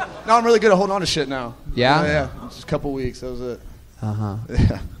 Yeah. No, I'm really good at holding on to shit now. Yeah? Yeah. Just a couple weeks. That was it. Uh-huh.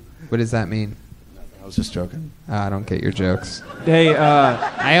 Yeah. What does that mean? I was just joking. I don't get your jokes. Hey,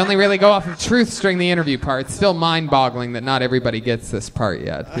 I only really go off of truth during the interview part. It's still mind-boggling that not everybody gets this part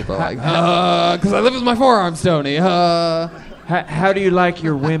yet. People are like, because I live with my forearms, Tony. how do you like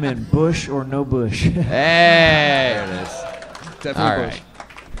your women, bush or no bush? Hey. There it is. Definitely All Bush. right.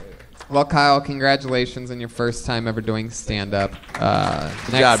 Well, Kyle, congratulations on your first time ever doing stand-up.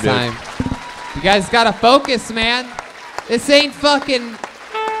 Next job, dude. time, you guys gotta focus, man. This ain't fucking.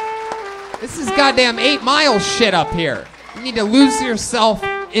 This is goddamn 8 Mile shit up here. You need to lose yourself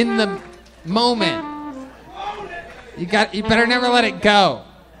in the moment. You better never let it go.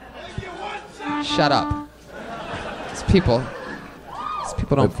 Shut up. These people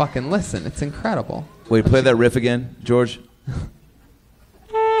don't fucking listen. It's incredible. Wait, play that riff again, George.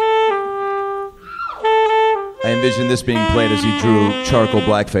 I envision this being played as he drew charcoal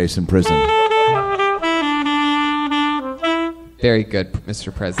blackface in prison. Very good,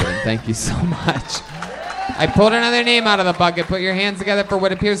 Mr. President. Thank you so much. I pulled another name out of the bucket. Put your hands together for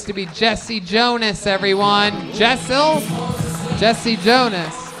what appears to be Jesse Jonas, everyone. Jesse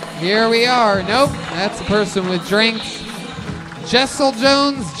Jonas. Here we are. Nope, that's a person with drinks. Jessel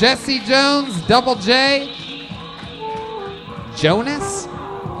Jones, Jesse Jones, Double J. Jonas?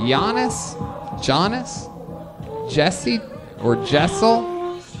 Giannis? Jonas? Jesse? Or Jessel?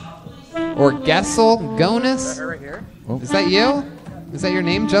 Or Gessel? Gonus? Is that you? Is that your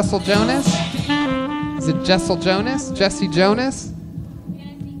name, Jessel Jonas? Is it Jessel Jonas? Jesse Jonas?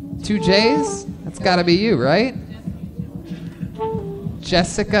 2 J's? That's gotta be you, right?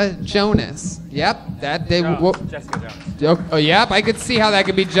 Jessica Jonas. Yep, that they. Jessica Jones. Oh, yep, I could see how that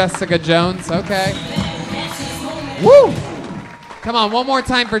could be Jessica Jones. Okay. Woo! Come on, one more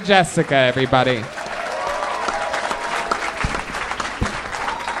time for Jessica, everybody.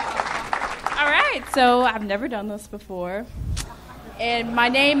 All right, so I've never done this before. And my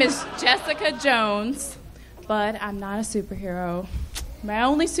name is Jessica Jones, but I'm not a superhero. My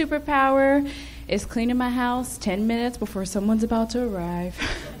only superpower is cleaning my house 10 minutes before someone's about to arrive.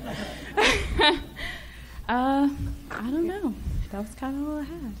 I don't know. That was kind of all I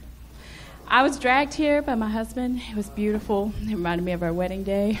had. I was dragged here by my husband. It was beautiful. It reminded me of our wedding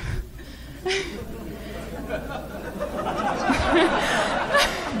day.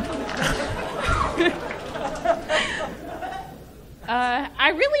 I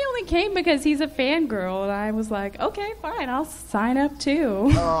really only came because he's a fangirl, and I was like, okay, fine, I'll sign up too.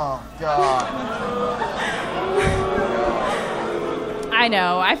 Oh, God. I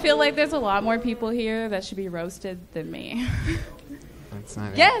know. I feel like there's a lot more people here that should be roasted than me. That's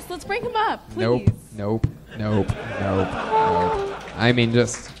not Yes, let's bring him up, please. Nope. I mean,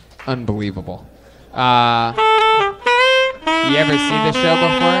 just unbelievable. You ever see this show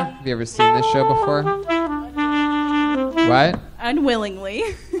before? Have you ever seen this show before? What? Unwillingly.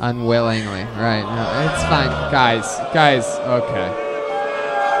 Unwillingly, right. No, it's fine. Guys, okay.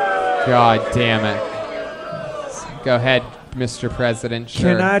 God damn it. Go ahead, Mr. President.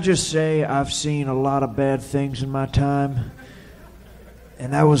 Sure. Can I just say I've seen a lot of bad things in my time,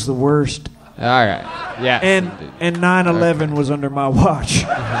 and that was the worst. All right. Yeah. And 9/11 was under my watch. It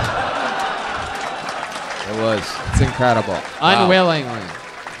was. It's incredible. Wow. Unwillingly.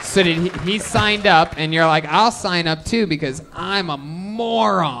 So did he signed up, and you're like, I'll sign up too because I'm a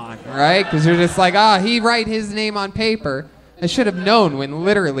moron, right? Because you're just like, he write his name on paper. I should have known when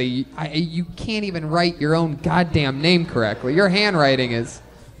literally you can't even write your own goddamn name correctly. Your handwriting is...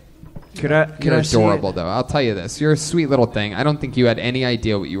 You're adorable, though. I'll tell you this. You're a sweet little thing. I don't think you had any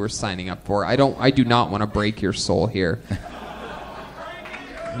idea what you were signing up for. I do not want to break your soul here.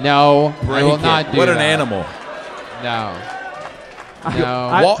 No, I will not do that. What an animal. No.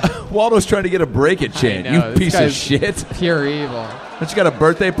 Waldo's trying to get a break at Chan. You piece of shit. Pure evil. Don't you got a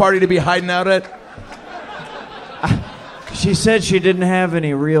birthday party to be hiding out at? She said she didn't have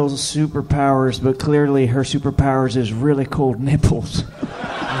any real superpowers, but clearly her superpowers is really cold nipples.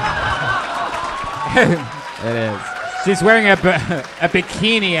 It is. She's wearing a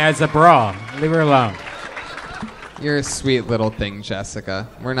bikini as a bra. Leave her alone. You're a sweet little thing, Jessica.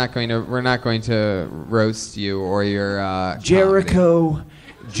 We're not going to roast you or your Jericho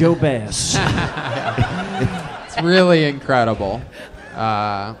Joe Bass. It's really incredible.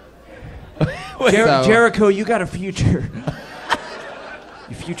 Jericho, you got a future.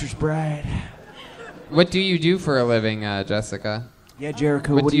 Your future's bright. What do you do for a living, Jessica? Yeah,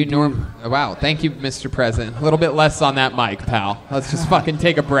 Jericho, what do you Wow, thank you, Mr. President. A little bit less on that mic, pal. Let's just fucking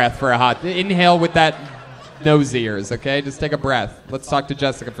take a breath for a hot... Inhale with that nose ears, okay? Just take a breath. Let's talk to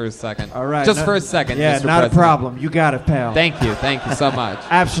Jessica for a second. All right. Just for a second, yeah, Mr. not President. a problem. You got it, pal. Thank you so much.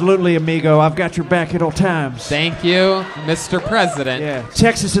 Absolutely, amigo. I've got your back at all times. Thank you, Mr. President. Yeah,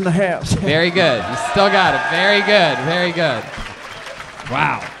 Texas in the house. Very good. You still got it. Very good.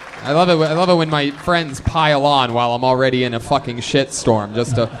 Wow. I love it when my friends pile on while I'm already in a fucking shitstorm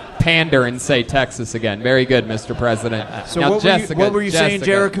just to pander and say Texas again. Very good, Mr. President. So now, what were you saying,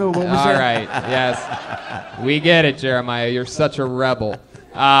 Jericho? What was that? All right. Yes. We get it, Jeremiah. You're such a rebel.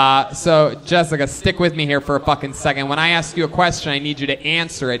 So, Jessica, stick with me here for a fucking second. When I ask you a question, I need you to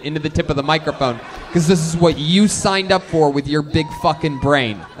answer it into the tip of the microphone because this is what you signed up for with your big fucking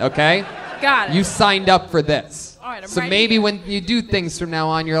brain, okay? Got it. You signed up for this. All right, So maybe when you do things from now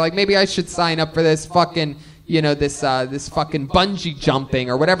on, you're like, maybe I should sign up for this fucking, this fucking bungee jumping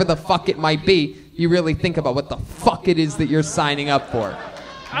or whatever the fuck it might be. You really think about what the fuck it is that you're signing up for.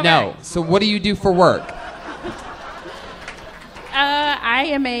 Okay. No. So what do you do for work? I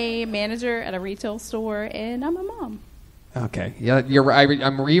am a manager at a retail store, and I'm a mom. Okay. Yeah,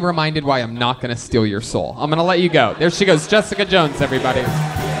 I'm reminded why I'm not going to steal your soul. I'm going to let you go. There she goes. Jessica Jones, everybody.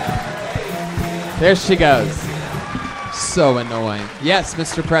 There she goes. So annoying. Yes,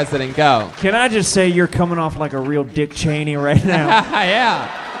 Mr. President, go. Can I just say you're coming off like a real Dick Cheney right now?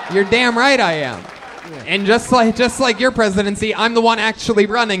 Yeah. You're damn right I am. Yeah. And just like your presidency, I'm the one actually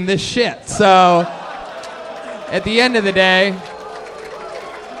running this shit. So at the end of the day,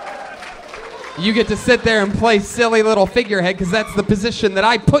 you get to sit there and play silly little figurehead because that's the position that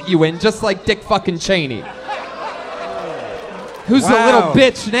I put you in, just like Dick fucking Cheney. Who's a little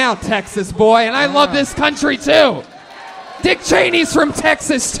bitch now, Texas boy, and I love this country too. Dick Cheney's from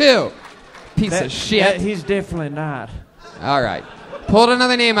Texas too. Piece of shit. He's definitely not. All right. pulled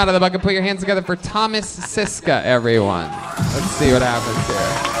another name out of the bucket. Put your hands together for Thomas Siska, everyone. Let's see what happens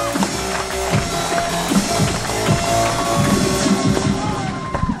here.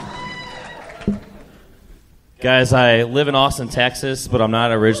 Guys, I live in Austin, Texas, but I'm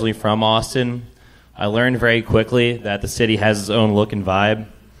not originally from Austin. I learned very quickly that the city has its own look and vibe.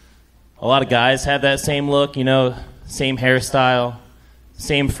 A lot of guys have that same look, you know, same hairstyle,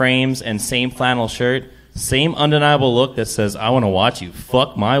 same frames, and same flannel shirt. Same undeniable look that says, I want to watch you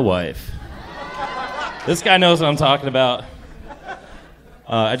fuck my wife. This guy knows what I'm talking about.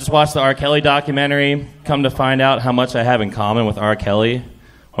 I just watched the R. Kelly documentary. Come to find out how much I have in common with R. Kelly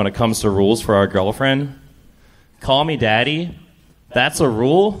when it comes to rules for our girlfriend. Call me daddy? That's a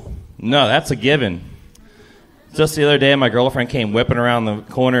rule? No, that's a given. Just the other day, my girlfriend came whipping around the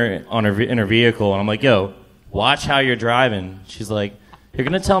corner in her vehicle, and I'm like, yo, watch how you're driving. She's like, you're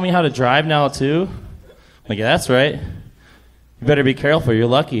going to tell me how to drive now, too? I'm like, yeah, that's right. You better be careful. You're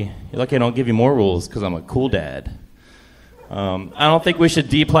lucky. You're lucky I don't give you more rules because I'm a cool dad. I don't think we should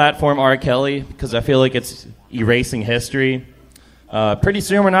deplatform R. Kelly because I feel like it's erasing history. Pretty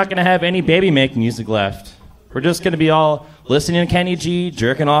soon we're not going to have any baby-making music left. We're just going to be all listening to Kenny G,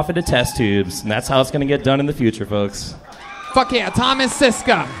 jerking off into test tubes, and that's how it's going to get done in the future, folks. Fuck yeah, Thomas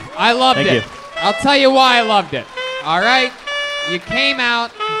Siska. I loved Thank it. you. I'll tell you why I loved it. All right? You came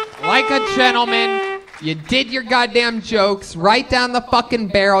out like a gentleman. You did your goddamn jokes right down the fucking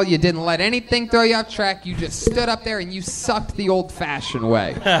barrel. You didn't let anything throw you off track. You just stood up there and you sucked the old-fashioned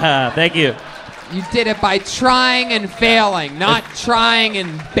way. Thank you. You did it by trying and failing, not trying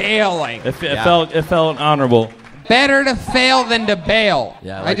and bailing. It felt honorable. Better to fail than to bail.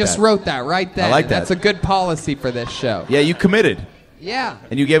 Yeah, I I like just that. wrote that right there. I like that. That's a good policy for this show. Yeah, you committed. Yeah.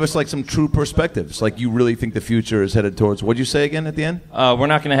 And you gave us like some true perspectives. Like you really think the future is headed towards. What'd you say again at the end? We're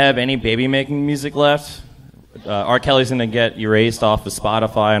not going to have any baby-making music left. R. Kelly's going to get erased off of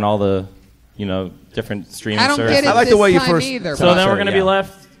Spotify and all the, different streaming I don't services. get it I like this the way you time first- either. So but- then we're going to be Yeah.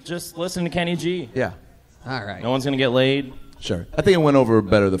 left just listening to Kenny G. Yeah. All right. No one's going to get laid. Sure. I think it went over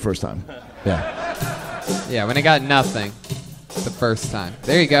better the first time. Yeah. Yeah, when I got nothing the first time.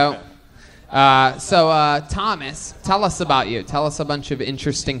 There you go. Thomas, tell us about you. Tell us a bunch of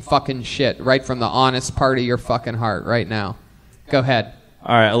interesting fucking shit right from the honest part of your fucking heart right now. Go ahead.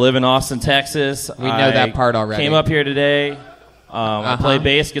 All right, I live in Austin, Texas. We know that part already. Came up here today. I play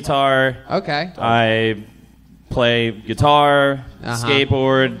bass guitar. Okay. I play guitar,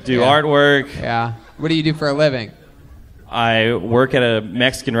 skateboard, do Yeah. artwork. Yeah. What do you do for a living? I work at a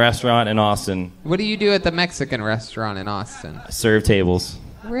Mexican restaurant in Austin. What do you do at the Mexican restaurant in Austin? I serve tables.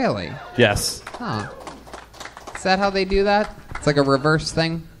 Really? Yes. Huh. Is that how they do that? It's like a reverse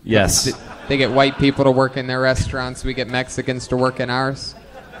thing? Yes. They get white people to work in their restaurants. We get Mexicans to work in ours.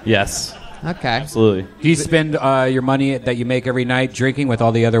 Yes. Okay. Absolutely. Do you spend your money that you make every night drinking with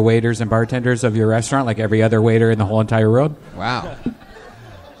all the other waiters and bartenders of your restaurant, like every other waiter in the whole entire world? Wow.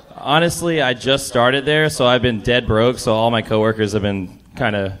 Honestly, I just started there, so I've been dead broke. So all my coworkers have been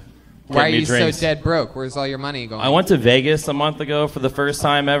kind of Why are getting me you drinks. so dead broke? Where's all your money going? I went to Vegas a month ago for the first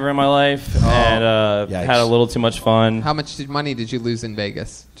time ever in my life, and Yikes. had a little too much fun. How much money did you lose in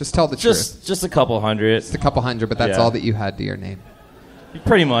Vegas? Just tell the truth. Just a couple hundred. Just a couple hundred, but that's Yeah. all that you had to your name.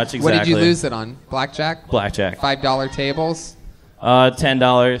 Pretty much, exactly. What did you lose it on? Blackjack? Blackjack. $5 tables?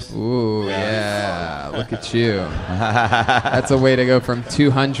 $10. Ooh, yeah. Look at you. That's a way to go from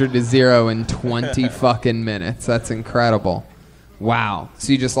 200 to 0 in 20 fucking minutes. That's incredible. Wow.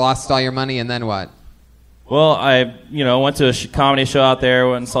 So you just lost all your money and then what? Well, I went to a comedy show out there,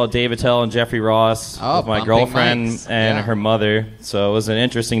 went and saw Dave Attell and Jeffrey Ross Oh, with my bumping girlfriend mics. and Yeah. her mother. So it was an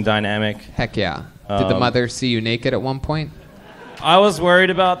interesting dynamic. Heck yeah. Did the mother see you naked at one point? I was worried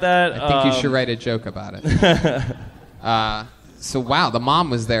about that. I think you should write a joke about it. So wow, the mom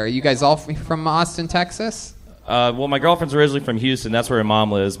was there. Are you guys all from Austin, Texas? Well, my girlfriend's originally from Houston. That's where her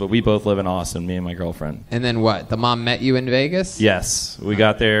mom lives, but we both live in Austin, me and my girlfriend. And then what? The mom met you in Vegas? Yes. We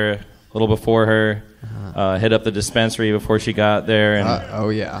got there a little before her, hit up the dispensary before she got there, and, Oh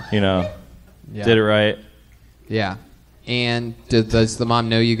yeah. Yeah. did it right. Yeah. And does the mom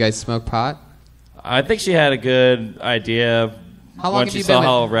know you guys smoke pot? I think she had a good idea How long once have she you saw been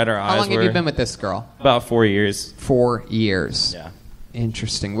how with, red her How eyes long were. have you been with this girl? About 4 years. 4 years. Yeah.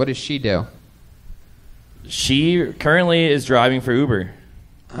 Interesting. What does she do? She currently is driving for Uber.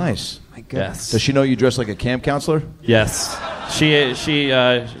 Nice. My goodness. Yes. Does she know you dress like a camp counselor? Yes.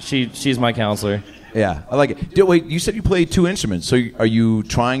 She's my counselor. Yeah, I like it. Wait, you said you play 2 instruments. So are you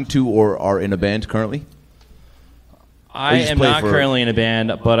trying to or are in a band currently? I just am play not for- currently in a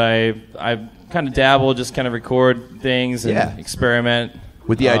band, but I kind of dabble, just kind of record things and Yeah. experiment.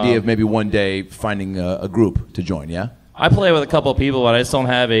 With the idea of maybe one day finding a group to join, yeah? I play with a couple of people, but I just don't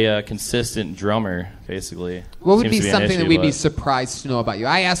have a consistent drummer, basically. What would Seems be to an something issue, that we'd be but- surprised to know about you?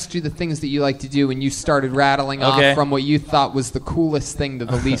 I asked you the things that you like to do, and you started rattling off from what you thought was the coolest thing to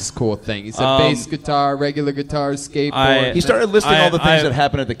the least cool thing. You said bass guitar, regular guitar, skateboard. He started listing all the things that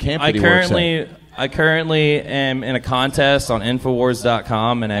happen at the camp that he works at. I currently am in a contest on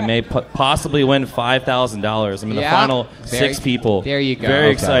Infowars.com, and I may possibly win $5,000. I'm in the final 6 people. There you go.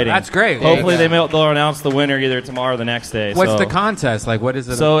 Very exciting. That's great. Hopefully they'll announce the winner either tomorrow or the next day. What's the contest? Like, what is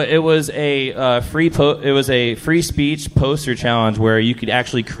it? So it was a free speech poster challenge where you could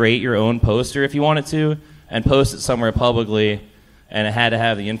actually create your own poster if you wanted to and post it somewhere publicly, and it had to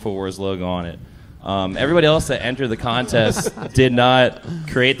have the Infowars logo on it. Everybody else that entered the contest did not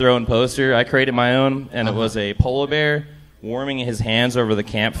create their own poster. I created my own, and it was a polar bear warming his hands over the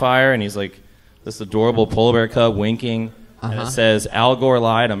campfire, and he's like this adorable polar bear cub winking, and it says, "Al Gore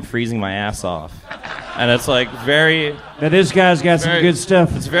lied, I'm freezing my ass off." And it's like very... Now this guy's got some good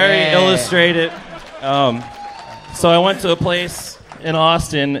stuff. It's very illustrated. So I went to a place in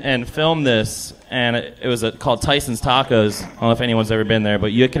Austin and filmed this, and it was called Tyson's Tacos. I don't know if anyone's ever been there,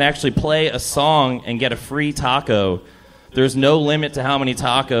 but you can actually play a song and get a free taco. There's no limit to how many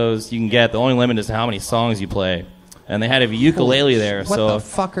tacos you can get. The only limit is how many songs you play. And they had a ukulele there. What the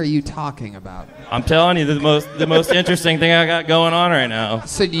fuck are you talking about? I'm telling you, the most interesting thing I got going on right now.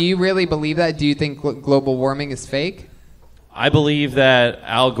 So do you really believe that? Do you think global warming is fake? I believe that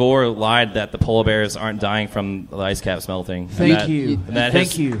Al Gore lied that the polar bears aren't dying from the ice cap melting. Thank you.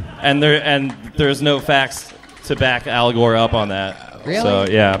 And there's no facts to back Al Gore up on that. Really? So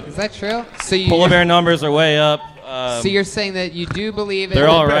yeah. Is that true? So polar bear numbers are way up. So you're saying that you do believe it? They're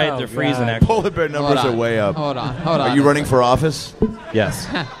all right. They're freezing. Actually. Polar bear numbers are way up. Hold on. Are you running for office? Yes.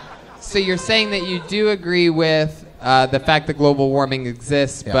 So you're saying that you do agree with the fact that global warming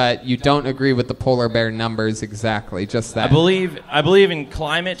exists, but you don't agree with the polar bear numbers exactly, just that. I believe in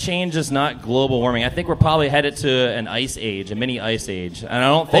climate change is not global warming. I think we're probably headed to an ice age, a mini ice age. And I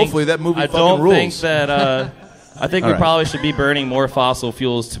don't think... Hopefully that movie fucking rules. rules. Think that... I think we probably should be burning more fossil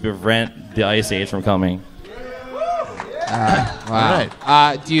fuels to prevent the ice age from coming. Wow. All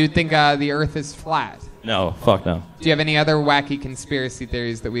right. Do you think the Earth is flat? No, fuck no. Do you have any other wacky conspiracy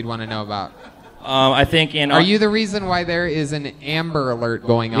theories that we'd want to know about? I think in... Are you the reason why there is an Amber Alert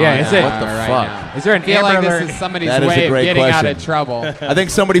going on? Yeah, is it? What the right fuck? now? Is there an I feel Amber like Alert? this is somebody's That is way a of great getting out question. of trouble. I think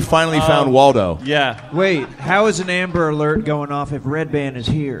somebody finally found Waldo. Yeah. Wait, how is an Amber Alert going off if Redban is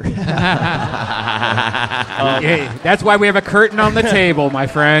here? Yeah, that's why we have a curtain on the table, my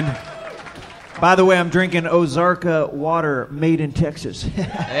friend. By the way, I'm drinking Ozarka water made in Texas.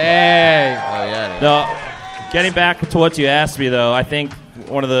 Hey. Oh yeah. No, getting back to what you asked me, though, I think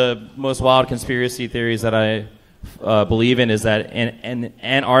one of the most wild conspiracy theories that I believe in is that in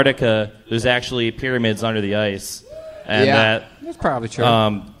Antarctica, there's actually pyramids under the ice. And that That's probably true.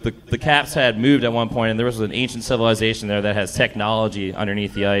 the caps had moved at one point, and there was an ancient civilization there that has technology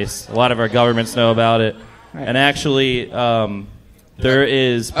underneath the ice. A lot of our governments know about it. Right. And actually, there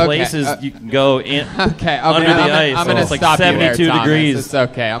is places you can go in under the ice. I'm gonna it's like stop 72 you there, degrees. Thomas. It's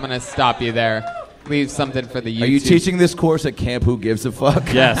okay. I'm going to stop you there. Leave something for the YouTube. Are you teaching this course at Camp Who Gives a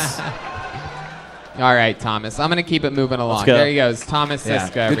Fuck? Yes. All right, Thomas. I'm going to keep it moving along. Let's go. There he goes. Thomas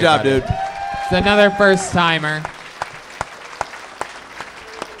Siska. Good job, everybody. dude. It's another first timer.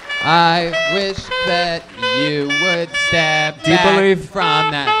 I wish that you would step Do you back believe-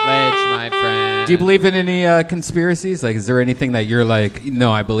 from that ledge, my friend. Do you believe in any conspiracies? Like, is there anything that you're like,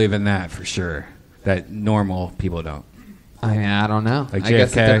 no, I believe in that for sure, that normal people don't? I mean, I don't know. Like I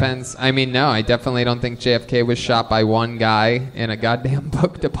guess it JFK? depends. I mean, no, I definitely don't think JFK was shot by one guy in a goddamn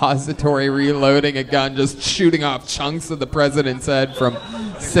book depository reloading a gun, just shooting off chunks of the president's head from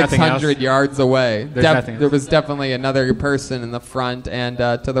 600 yards away. There's nothing There else. was definitely another person in the front and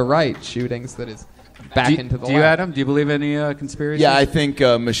to the right shootings that is back into the Do you, left. Adam? Do you believe any conspiracies? Yeah, I think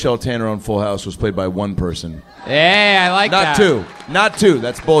Michelle Tanner on Full House was played by one person. Hey, I like Not that. two. Not two.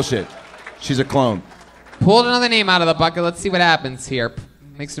 That's bullshit. She's a clone. Pulled another name out of the bucket. Let's see what happens here.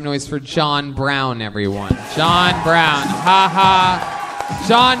 Make some noise for John Brown, everyone. John Brown. Ha ha.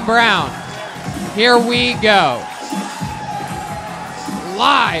 John Brown. Here we go.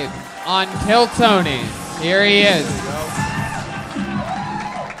 Live on Kill Tony. Here he is.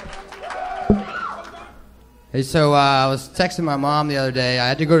 Hey, so I was texting my mom the other day. I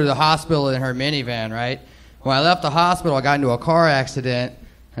had to go to the hospital in her minivan, right? When I left the hospital, I got into a car accident,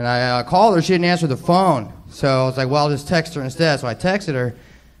 and I called her. She didn't answer the phone. So I was like, well, I'll just text her instead. So I texted her,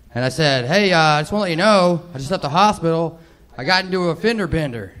 and I said, hey, I just want to let you know, I just left the hospital. I got into a fender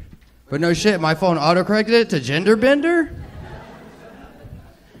bender. But no shit, my phone autocorrected it to gender bender.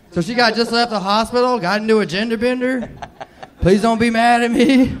 So she got just left the hospital, got into a gender bender. Please don't be mad at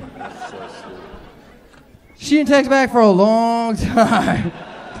me. She didn't text back for a long time.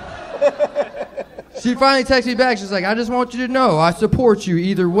 She finally texted me back. She's like, I just want you to know I support you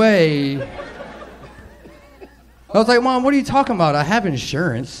either way. I was like, Mom, what are you talking about? I have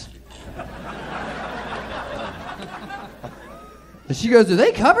insurance. And she goes, do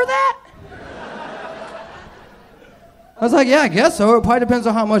they cover that? I was like, yeah, I guess so. It probably depends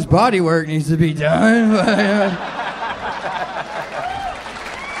on how much body work needs to be done.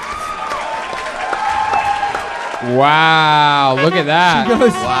 Wow, look at that.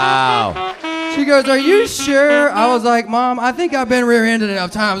 Wow. She goes, are you sure? I was like, Mom, I think I've been rear-ended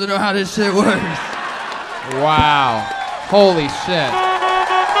enough times to know how this shit works. Wow. Holy shit.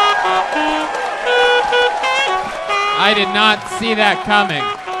 I did not see that coming.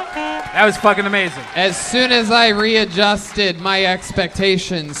 That was fucking amazing. As soon as I readjusted my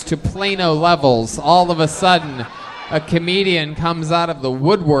expectations to Plano levels, all of a sudden, a comedian comes out of the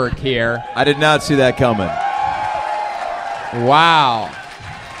woodwork here. I did not see that coming. Wow.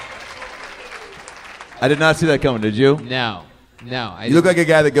 I did not see that coming, did you? No. You look like a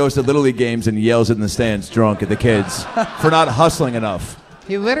guy that goes to Little League games and yells in the stands drunk at the kids for not hustling enough.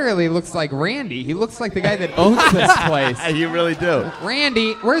 He literally looks like Randy. He looks like the guy that owns this place. You really do.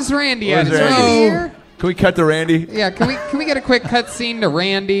 Randy, where's Randy at? Where's Is Randy? Randy here? Can we cut to Randy? Yeah, can we get a quick cut scene to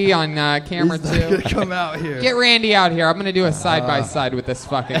Randy on camera He's too? not gonna come out here. Get Randy out here. I'm gonna do a side by side with this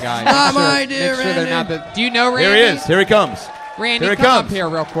fucking guy. Not my dear Make sure they're not Randy. the. Do you know Randy? Here he is. Here he comes. Randy, Here he come comes. up here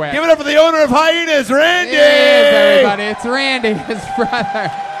real quick. Give it up for the owner of Hyenas, Randy! Here he is, everybody. It's Randy, his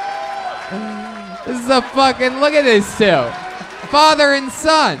brother. This is a fucking. Look at these two, father and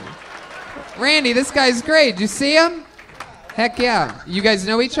son. Randy, this guy's great. Did you see him? Heck yeah. You guys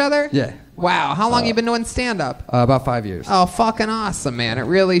know each other? Yeah. Wow. How long you been doing stand-up? About 5 years. Oh, fucking awesome, man. It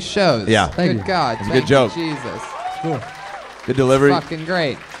really shows. Yeah. Thank Good you. God. It's a Thank good joke. you, Jesus. Cool. Good delivery. Fucking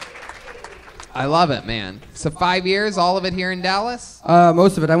great. I love it, man. So 5 years, all of it here in Dallas?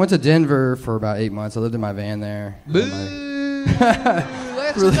 Most of it. I went to Denver for about 8 months. I lived in my van there. Boo!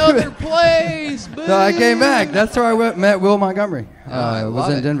 That's another place. Boo! No, I came back. That's where I met Will Montgomery. I was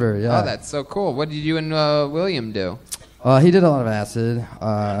love in it. Denver. Yeah. Oh, that's so cool. What did you and William do? He did a lot of acid.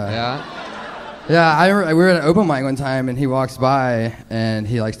 Yeah. Yeah, we were at an open mic one time, and he walks by, and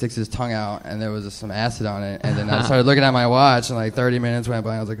he like sticks his tongue out, and there was some acid on it, and then I started looking at my watch, and like 30 minutes went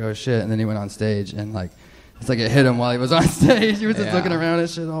by, and I was like, oh shit, and then he went on stage, and like it's like it hit him while he was on stage. He was just looking around and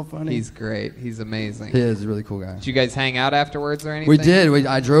shit, all funny. He's great. He's amazing. He is a really cool guy. Did you guys hang out afterwards or anything? We did.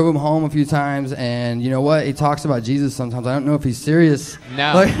 I drove him home a few times, and you know what? He talks about Jesus sometimes. I don't know if he's serious.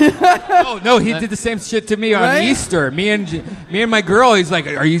 No. Like, Oh no, he did the same shit to me on Right? Easter. Me and my girl. He's like,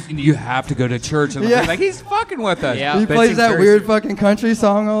 "Are you have to go to church?" And Yeah. I'm like, he's fucking with us. Yeah. he But plays it's that encouraging. weird fucking country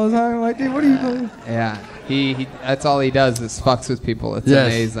song all the time. I'm like, dude, what are you doing? Yeah. He that's all he does is fucks with people. It's Yes.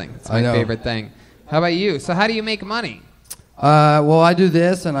 amazing. It's I my know. favorite thing. How about you? So how do you make money? Well, I do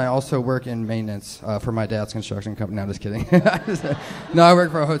this, and I also work in maintenance for my dad's construction company. No, I'm just kidding. No, I work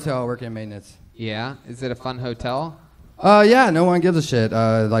for a hotel. I work in maintenance. Yeah. Is it a fun hotel? Yeah, no one gives a shit.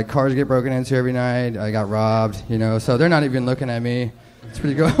 Like, cars get broken into every night. I got robbed, you know, so they're not even looking at me. It's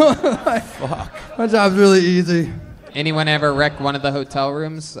pretty good. Like, fuck. My job's really easy. Anyone ever wreck one of the hotel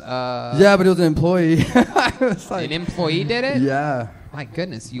rooms? Yeah, but it was an employee. It's like, An employee did it? yeah. My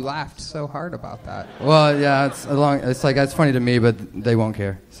goodness, you laughed so hard about that. Well, yeah, it's funny to me, but they won't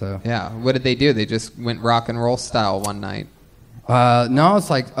care. So Yeah. What did they do? They just went rock and roll style one night. no, it's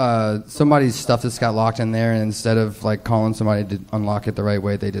like somebody's stuff just got locked in there, and instead of like calling somebody to unlock it the right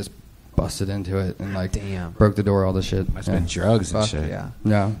way, they just busted into it and like Damn. broke the door, all the shit. Must have been drugs and Fuck shit. yeah.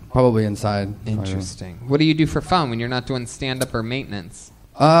 Yeah, probably inside. Interesting. What do you do for fun when you're not doing stand-up or maintenance?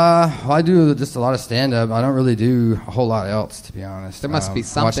 Well, I do just a lot of stand-up. I don't really do a whole lot else, to be honest. There must be Watch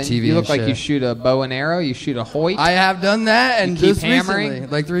something. TV You look and like shit. you shoot a bow and arrow. You shoot a Hoyt. I have done that, and You keep just hammering?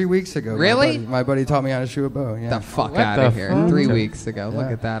 recently, like 3 weeks ago. Really? My buddy taught me how to shoot a bow. Yeah. the fuck What out the of here. fuck? 3 weeks ago. Look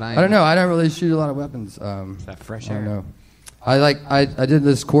Yeah. at that. I don't know. I don't really shoot a lot of weapons. That fresh I don't air. know. I did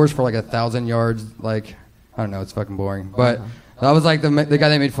this course for like 1,000 yards. Like, I don't know. It's fucking boring. But that was like the guy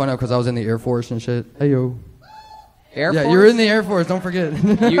they made fun of because I was in the Air Force and shit. Hey yo. Air Yeah, Force? you were in the Air Force. Don't forget.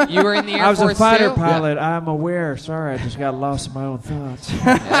 You were in the Air I was Force a fighter too? pilot. I'm aware. Sorry, I just got lost in my own thoughts.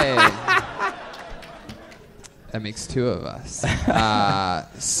 Hey. That makes two of us.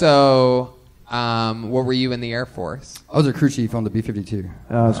 So, what were you in the Air Force? I was a crew chief on the B-52.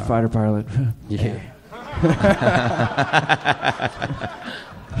 I was a fighter pilot. Yeah.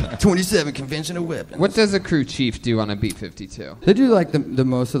 27 conventional weapons. What does a crew chief do on a B-52? They do like the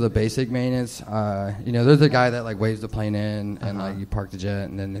most of the basic maintenance. There's a guy that like waves the plane in and like you park the jet,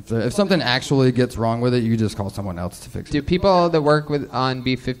 and then if something actually gets wrong with it, you just call someone else to fix it. Do people that work on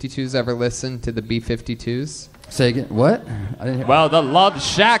B-52s ever listen to the B-52s? Say again. What? I didn't hear. Well, the Love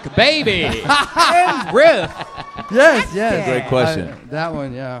Shack baby. And riff. Yes. Great question. That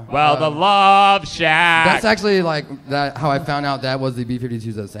one, yeah. Well, the Love Shack. That's actually like that. How I found out that was the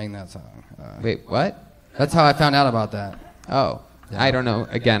B-52s that sang that song. Wait, what? That's how I found out about that. Oh. Yeah. I don't know.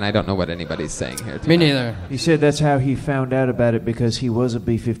 Again, I don't know what anybody's saying here. Me neither. He said that's how he found out about it because he was a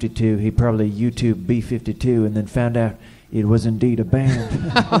B-52. He probably YouTubed B-52 and then found out it was indeed a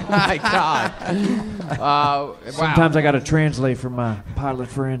band. Oh, my God. Wow. Sometimes I got to translate for my pilot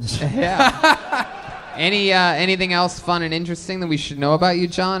friends. Yeah. Anything else fun and interesting that we should know about you,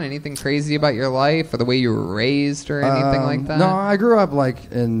 John? Anything crazy about your life or the way you were raised or anything like that? No, I grew up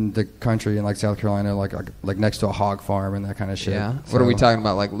like in the country in like South Carolina, like next to a hog farm and that kind of shit. Yeah. So, What are we talking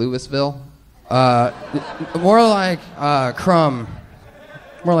about? Like Louisville? More like Crumb.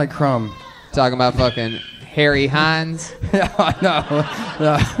 More like Crumb. Talking about fucking Harry Hines? Yeah, no.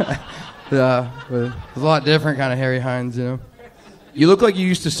 Yeah, but it's a lot different kind of Harry Hines, you know. You look like you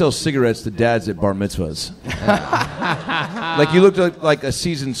used to sell cigarettes to dads at bar mitzvahs. Like you looked like a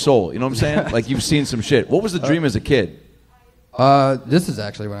seasoned soul. You know what I'm saying? Like you've seen some shit. What was the dream as a kid? This is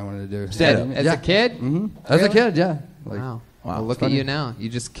actually what I wanted to do. Stand up. As a kid? Mm-hmm. As a kid, yeah. Like, Wow. Wow, Well, look funny. at you now. You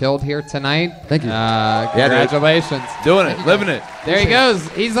just killed here tonight. Thank you. dude. Congratulations. Doing it, living it. There he goes.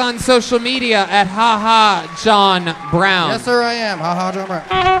 He's on social media at John Brown. Yes, sir, I am. Ha ha,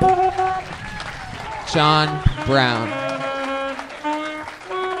 John Brown. John Brown.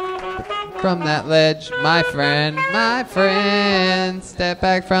 From that ledge, my friend, step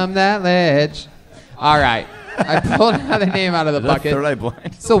back from that ledge. All right. I pulled another name out of the Is that bucket. Third Eye Blind?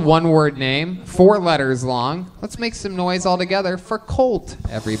 It's a one-word name, 4 letters long. Let's make some noise all together for Colt,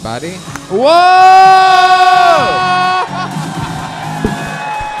 everybody.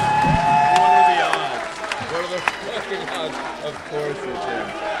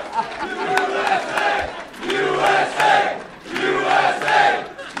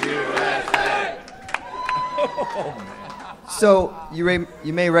 So you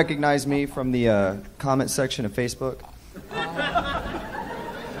may recognize me from the comment section of Facebook. A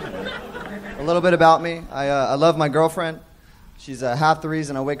little bit about me. I love my girlfriend. She's half the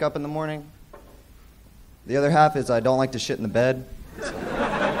reason I wake up in the morning. The other half is I don't like to shit in the bed. So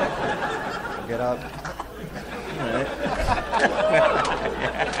I get up. All right.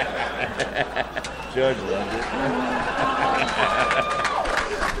 George loves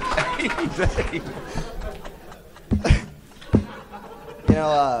it. You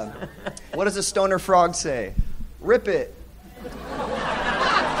know, what does a stoner frog say? Rip it.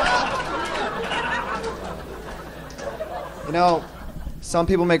 You know, some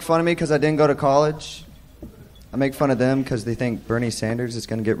people make fun of me because I didn't go to college. I make fun of them because they think Bernie Sanders is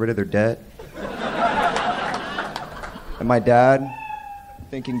going to get rid of their debt. And my dad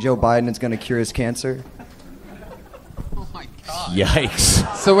thinking Joe Biden is going to cure his cancer. Oh, my God.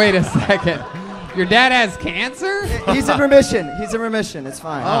 Yikes. So wait a second. Your dad has cancer? He's in remission. He's in remission. It's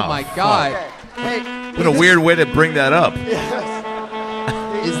fine. Oh, my God. Okay. Hey, What a weird way to bring that up.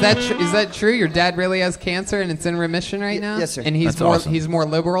 Is that true? Your dad really has cancer and it's in remission right now? yes, sir. And he's That's more awesome. he's more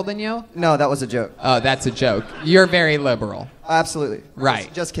liberal than you? No, that was a joke. Oh, that's a joke. You're very liberal. Absolutely.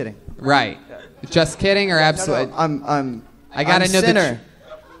 Right. Just kidding. Right. Just kidding or No, absolutely? no, I gotta I'm know sinner.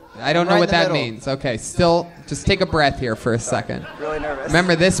 I don't know Right what in the that middle. means. Okay, still, just take a breath here for a second. Really nervous.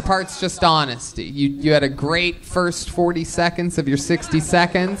 Remember, this part's just honesty. You had a great first 40 seconds of your 60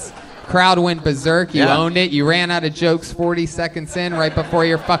 seconds. Crowd went berserk. You Yeah. owned it. You ran out of jokes 40 seconds in, right before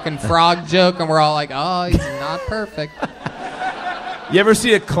your fucking frog joke, and we're all like, oh, he's not perfect. You ever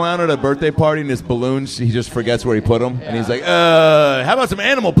see a clown at a birthday party and his balloons, he just forgets where he put them? And he's like, how about some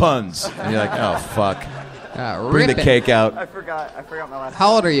animal puns? And you're like, oh, fuck. Bring the Rip it. cake out. I forgot my last.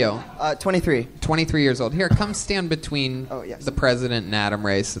 How old are you? 23. 23 years old. Here, come stand between yes. the president and Adam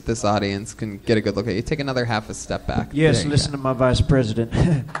Ray so that this audience can get a good look at you. Take another half a step back. Yes, There you listen to my vice president.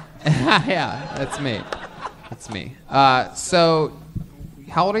 yeah, that's me. That's me. So,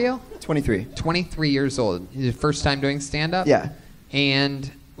 how old are you? 23. 23 years old. Your first time doing stand-up? Yeah. And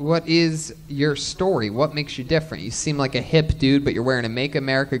what is your story? What makes you different? You seem like a hip dude, but you're wearing a Make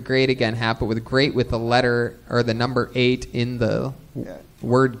America Great Again hat, but with great with the letter or the number 8 in the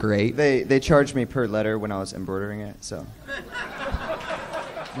word great. They charged me per letter when I was embroidering it, so.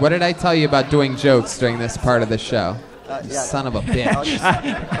 What did I tell you about doing jokes during this part of the show? You yeah. son of a bitch.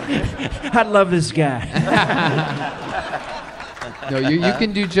 I love this guy. No, you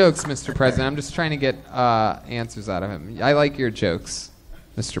can do jokes, Mr. President. I'm just trying to get answers out of him. I like your jokes,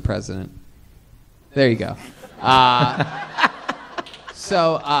 Mr. President. There you go.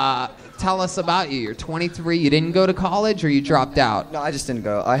 So tell us about you. You're 23. You didn't go to college, or you dropped out? No, I just didn't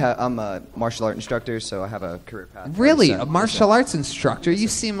go. I'm a martial art instructor, so I have a career path. Really? A martial arts instructor? You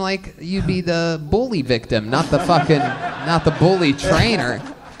seem like you'd be the bully victim, not the bully trainer.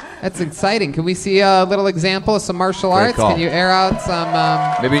 That's exciting. Can we see a little example of some martial arts? Call. Can you air out some?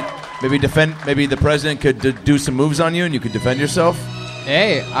 Maybe the president could do some moves on you, and you could defend yourself.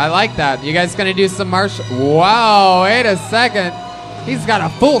 Hey, I like that. You guys gonna do some martial? Wow! Wait a second. He's got a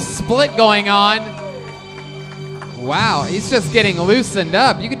full split going on. Wow, he's just getting loosened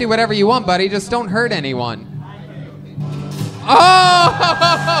up. You can do whatever you want, buddy. Just don't hurt anyone.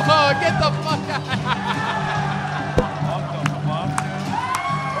 Oh! Get the fuck out!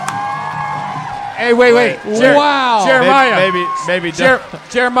 Hey, wait. Wow. Jeremiah. Maybe.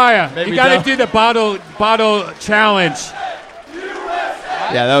 Jeremiah, Maybe you got to don't. do the bottle challenge.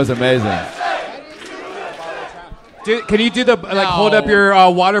 Yeah, that was amazing. Can you do hold up your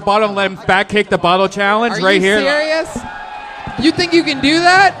water bottle and let him back kick the bottle challenge Are right you here? serious? You think you can do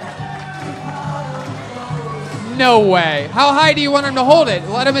that? No way. How high do you want him to hold it?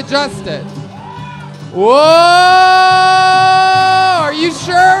 Let him adjust it. Whoa! Are you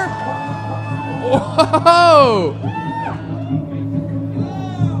sure? Whoa!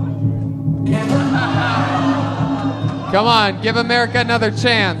 Come on, give America another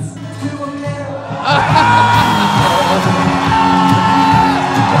chance.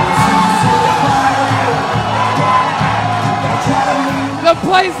 The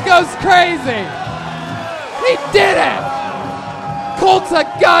place goes crazy. He did it. Colt's a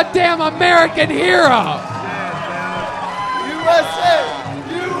goddamn American hero. USA!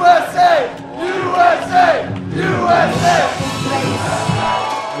 USA! USA! USA!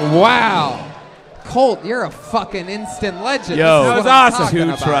 Wow. Colt, you're a fucking instant legend. Yo, This is that what was I'm awesome. talking 2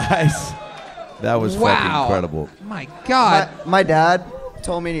 about. tries. That was fucking Wow. incredible. My God. My dad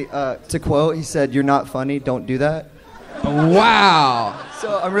told me to quote. He said, "You're not funny. Don't do that." Wow.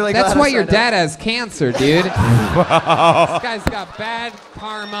 So I'm really That's glad why I your signed dad up. has cancer, dude. This guy's got bad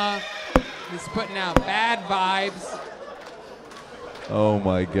karma. He's putting out bad vibes. Oh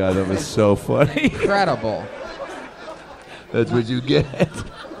my God, that was so funny. Incredible. That's what you get.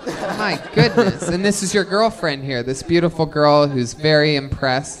 My goodness. And this is your girlfriend here, this beautiful girl who's very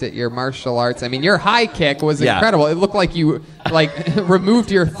impressed at your martial arts. I mean, your high kick was Yeah. incredible. It looked like you removed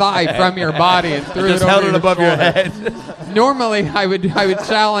your thigh from your body and threw Just it held over it above your shoulder. head. Normally, I would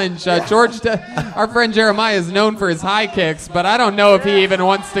challenge George. Our friend Jeremiah is known for his high kicks, but I don't know if he even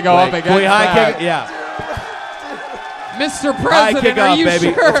wants to go up against Can we high that. kick? Yeah. Mr. High President, kick are off, you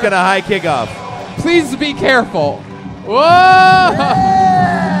baby. sure? Let's get a high kick off. Please be careful. Whoa!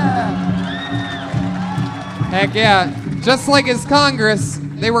 Heck yeah. Just like his Congress,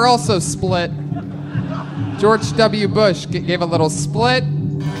 they were also split. George W. Bush gave a little split.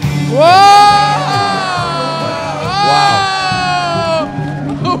 Whoa! Wow.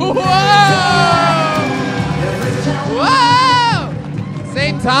 Whoa! Whoa!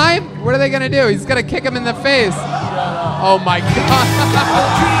 Same time? What are they going to do? He's going to kick him in the face. Oh my God.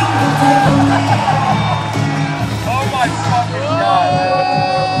 Oh my fucking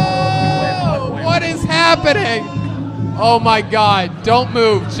God. What is happening? Oh my God. Don't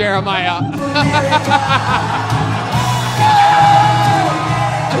move, Jeremiah.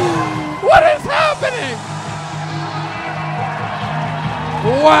 What is happening?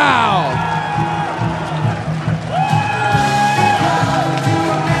 Wow.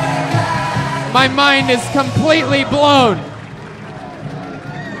 My mind is completely blown.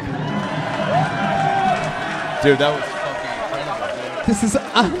 Dude, that was This is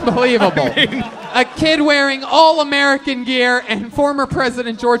unbelievable. A kid wearing all American gear and former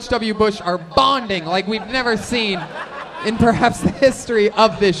President George W. Bush are bonding like we've never seen in perhaps the history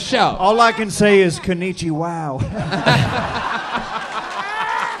of this show. All I can say is Konichi wow.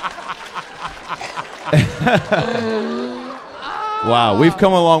 wow, we've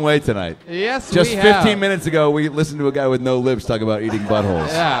come a long way tonight. Yes, Just we 15 have. minutes ago, we listened to a guy with no lips talk about eating buttholes.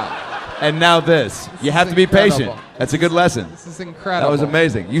 Yeah. And now this. You have to be patient. That's a good lesson. This is incredible. That was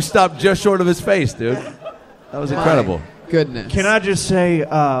amazing. You stopped just short of his face, dude. That was incredible. Goodness. Can I just say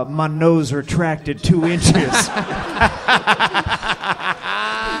my nose retracted 2 inches? It's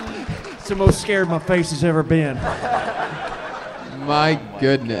the most scared my face has ever been. My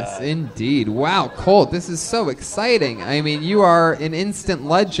goodness, indeed. Wow, Colt, this is so exciting. I mean, you are an instant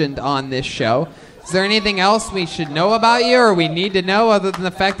legend on this show. Is there anything else we should know about you or we need to know other than the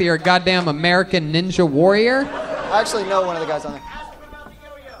fact that you're a goddamn American ninja warrior? I actually know one of the guys on there.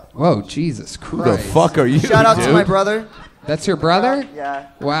 Whoa, Jesus Christ. Who the fuck are you, Shout out to dude? my brother. That's your brother? Yeah.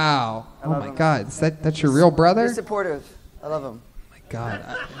 Wow. I Oh love my him. God. That's your real brother? He's supportive. I love him. God.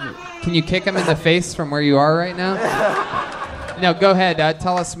 Can you kick him in the face from where you are right now? No, go ahead.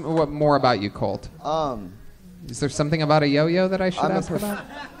 Tell us more about you, Colt. Is there something about a yo-yo that I should ask about?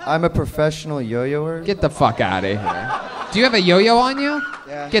 I'm a professional yo-yoer. Get the fuck out of here. Do you have a yo-yo on you?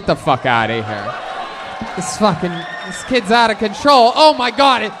 Yeah. Get the fuck out of here. This kid's out of control. Oh my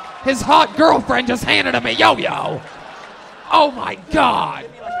God. His hot girlfriend just handed him a yo-yo. Oh my God.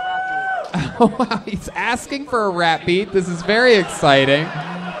 Oh wow, he's asking for a rap beat. This is very exciting.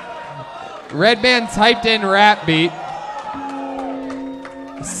 Redban typed in rap beat.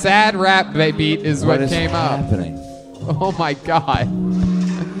 Sad rap beat is what came happening? up. Oh my God.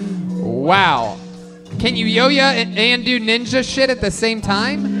 Wow. Can you yo-yo and do ninja shit at the same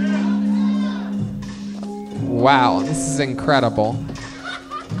time? Wow, this is incredible.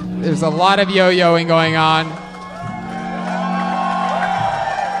 There's a lot of yo-yoing going on.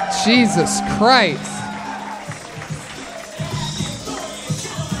 Jesus Christ.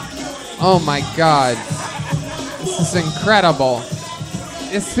 Oh my God. This is incredible.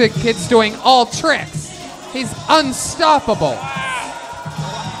 This kid's doing all tricks. He's unstoppable.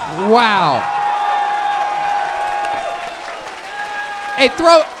 Wow. Hey,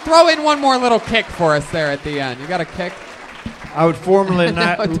 throw in one more little kick for us there at the end. You got a kick? I would formally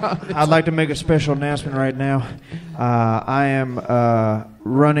No, don't. I'd like to make a special announcement right now. I am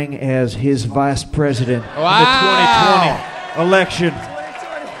running as his vice president in the 2020 election.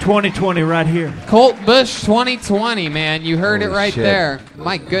 2020 right here. Colt Bush 2020, man. You heard Holy it right shit. there.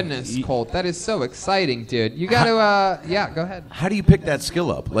 My goodness, Colt. That is so exciting, dude. You got to, yeah, go ahead. How do you pick that skill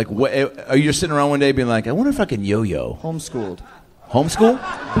up? Like, are you just sitting around one day being like, I wonder if I can yo-yo? Homeschooled. Homeschool?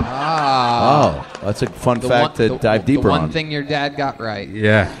 Ah. Oh, that's a fun fact to dive deeper The one on. thing your dad got right.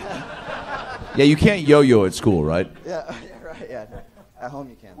 Yeah. Yeah, you can't yo-yo at school, right? Yeah, right. Yeah. At home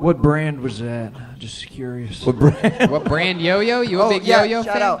you can. What brand was that? Just curious. What brand? What brand yo-yo? You a big yo-yo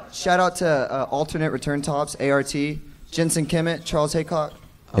fan? Shout out to Alternate Return Tops, ART, Jensen Kimmett, Charles Haycock.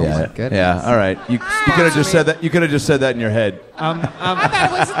 Oh yeah. my goodness. Yeah. All right. You could have just said that. You could have just said that in your head. I'm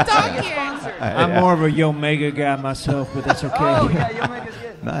more of a Yo Mega guy myself, but that's okay. Oh yeah, Yo Mega's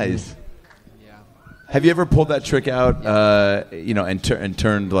good. Nice. Have you ever pulled that trick out, and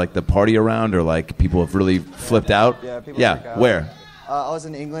turned like the party around, or like people have really flipped out? Yeah, people freak out. Where? I was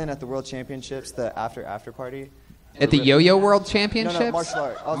in England at the World Championships, the after party. At the Yo-Yo World Championships? No, martial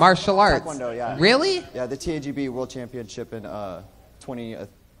arts. I was Martial arts. Taekwondo, yeah. Really? Yeah, the TAGB World Championship in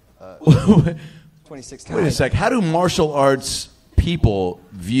 2016. Wait a sec. How do martial arts people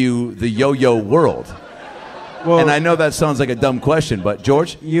view the yo-yo world? Well, and I know that sounds like a dumb question, but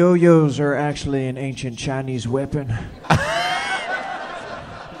George? Yo-yos are actually an ancient Chinese weapon.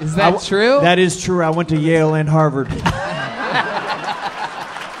 Is that true? That is true. I went to Yale and Harvard.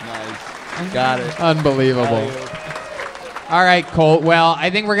 Got it. Unbelievable. All right, Colt. Well,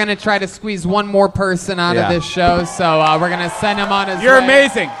 I think we're going to try to squeeze one more person out of this show, so we're going to send him on his You're way.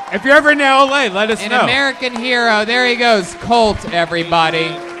 amazing. If you're ever in LA, let us An know. American hero. There he goes. Colt, everybody.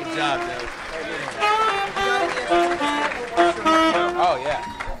 Good job, dude. Oh, yeah.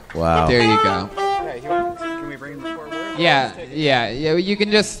 Wow. There you go. Can we bring him to Fort Worth? Yeah. You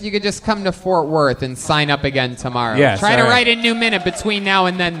can just come to Fort Worth and sign up again tomorrow. Yes, Try to all right. write a new minute between now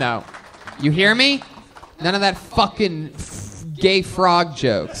and then, though. You hear me? None of that fucking gay frog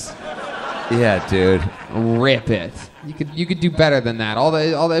jokes. Yeah, dude. Rip it. You could do better than that.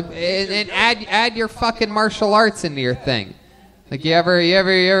 And add your fucking martial arts into your thing. Like you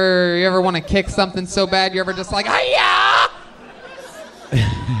ever want to kick something so bad you're ever just like, hi-ya!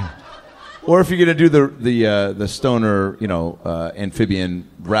 Or if you're gonna do the stoner, amphibian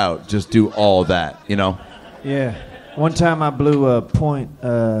route, just do all that, Yeah. One time I blew a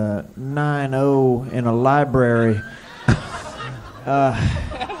 .90 in a library.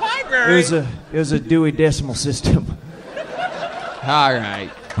 It was a Dewey Decimal System. All right.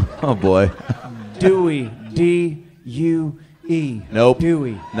 Oh boy. Dewey, D-U-E. Nope.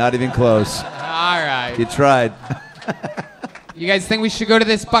 Dewey. Not even close. All right. You tried. You guys think we should go to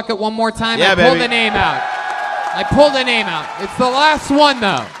this bucket one more time? Yeah, I pulled baby. the name out. It's the last one,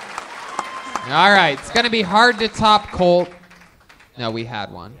 though. All right. It's going to be hard to top, Colt. No, we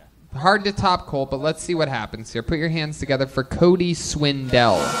had one. Hard to top, Colt, but let's see what happens here. Put your hands together for Cody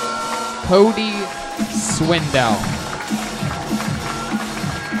Swindell. Cody Swindell.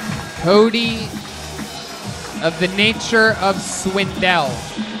 Cody of the nature of Swindell.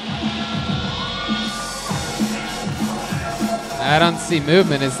 I don't see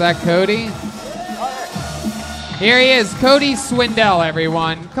movement. Is that Cody? Here he is, Cody Swindell,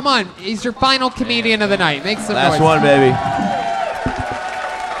 everyone. Come on, he's your final comedian of the night. Make some Last noise. one, baby.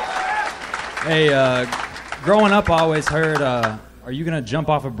 Hey, growing up, I always heard, are you going to jump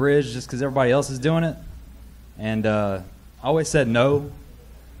off a bridge just because everybody else is doing it? And I always said no.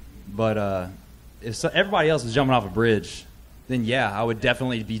 But if everybody else was jumping off a bridge, then yeah, I would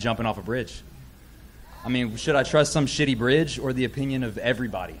definitely be jumping off a bridge. I mean, should I trust some shitty bridge or the opinion of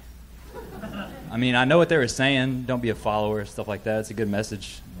everybody? I mean, I know what they were saying. Don't be a follower, stuff like that. It's a good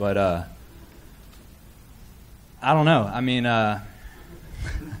message. But I don't know. I mean, I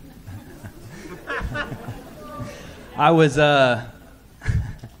was, they're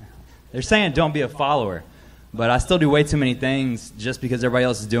saying don't be a follower. But I still do way too many things just because everybody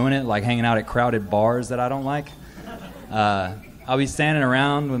else is doing it, like hanging out at crowded bars that I don't like. I'll be standing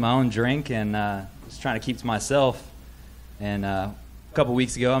around with my own drink and just trying to keep to myself. And a couple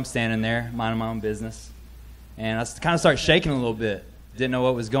weeks ago, I'm standing there, minding my own business. And I kind of start shaking a little bit. Didn't know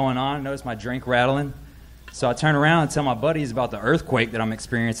what was going on. Noticed my drink rattling. So I turn around and tell my buddies about the earthquake that I'm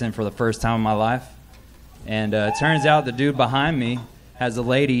experiencing for the first time in my life. And it turns out the dude behind me has a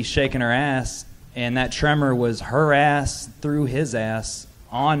lady shaking her ass. And that tremor was her ass through his ass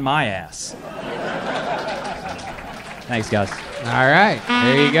on my ass. Thanks, guys. All right,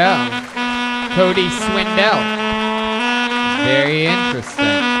 there you go. Cody Swindell. Very interesting.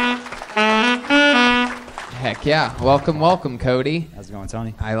 Heck yeah. Welcome, welcome, Cody. How's it going,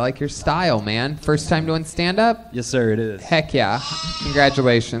 Tony? I like your style, man. First time doing stand-up? Yes, sir, it is. Heck yeah.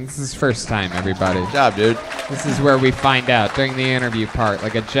 Congratulations. This is first time, everybody. Good job, dude. This is where we find out during the interview part,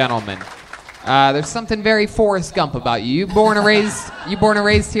 like a gentleman. There's something very Forrest Gump about you. You born and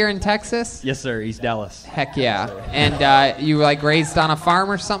raised here in Texas? Yes, sir. East Dallas. Heck yeah. And you like raised on a farm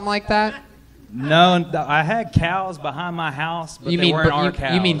or something like that? No, I had cows behind my house, but they weren't our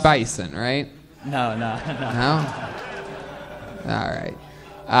cows. You mean bison, right? No. No? All right.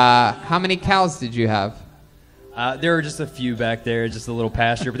 How many cows did you have? There were just a few back there, just a little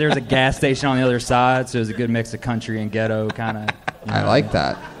pasture. But there was a gas station on the other side, so it was a good mix of country and ghetto kind of. I like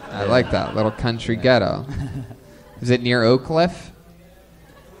that. I like that little country ghetto. Is it near Oak Cliff?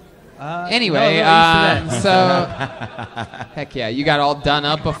 Anyway, so heck yeah, you got all done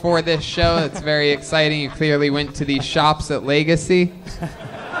up before this show. That's very exciting. You clearly went to these shops at Legacy.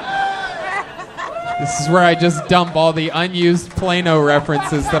 This is where I just dump all the unused Plano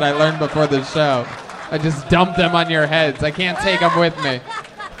references that I learned before the show. I just dump them on your heads. I can't take them with me.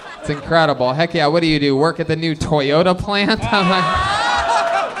 It's incredible. Heck yeah, what do? Work at the new Toyota plant? I'm like,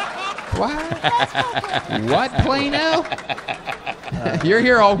 what, Plano? You're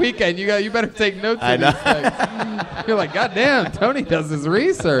here all weekend. You better take notes of these things. You're like, God damn, Tony does his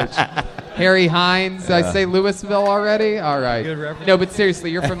research. Harry Hines. Did I say Louisville already? All right. Good reference. No, but seriously,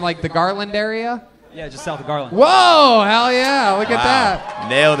 you're from like the Garland area? Yeah, just south of Garland. Whoa, hell yeah. Look at that.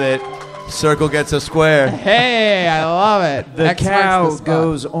 Nailed it. Circle gets a square. Hey, I love it. The X cow marks the spot.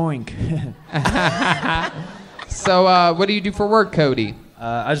 goes oink. So what do you do for work, Cody?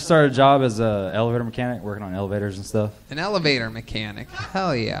 I just started a job as an elevator mechanic, working on elevators and stuff. An elevator mechanic.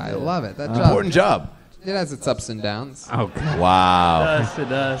 Hell yeah, I love it. That job. Important job. It has its ups and downs. Oh, God. Wow. It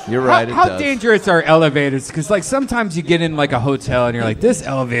does. You're right. How dangerous are elevators? Because like sometimes you get in like a hotel and you're like, this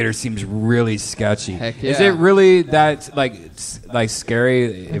elevator seems really sketchy. Heck yeah. Is it really that like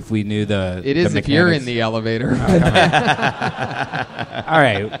scary if we knew the? It is the if you're in the elevator. All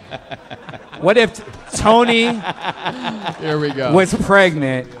right. What if Tony Here we go. was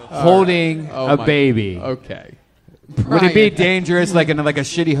pregnant, holding a baby? Okay. Would it be dangerous, like in like a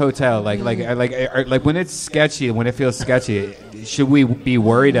shitty hotel, like when it's sketchy, when it feels sketchy? Should we be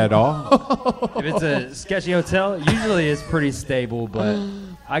worried at all? If it's a sketchy hotel, usually it's pretty stable. But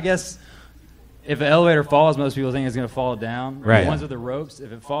I guess if an elevator falls, most people think it's going to fall down. Right. The ones with the ropes,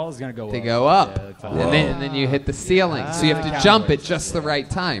 if it falls, it's going to go up. They go up. Yeah, they fall And up. then you hit the ceiling. So you have to jump at just the right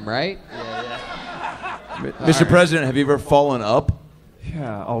time, right? Mr. President, have you ever fallen up?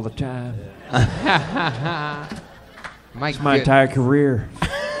 Yeah, all the time. My entire career,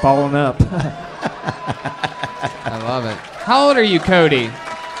 falling up. I love it. How old are you, Cody?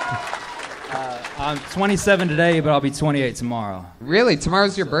 I'm 27 today, but I'll be 28 tomorrow. Really?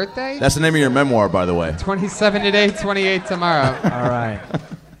 Tomorrow's your birthday? That's the name of your memoir, by the way. 27 today, 28 tomorrow. All right.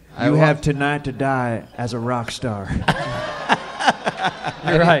 You have tonight to die as a rock star.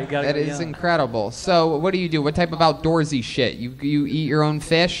 You're right. That is incredible. So what do you do? What type of outdoorsy shit? You eat your own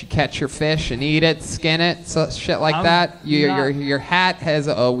fish? You catch your fish and eat it, skin it, so shit like that? Your hat has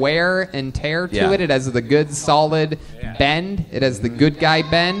a wear and tear to it. It has the good solid bend. It has the good guy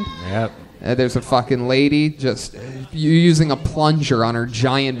bend. Yep. There's a fucking lady just using a plunger on her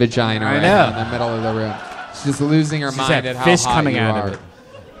giant vagina right now in the middle of the room. She's just losing her She's mind had at how fish hot coming you out are. of it.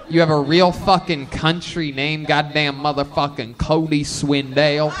 You have a real fucking country name, goddamn motherfucking Cody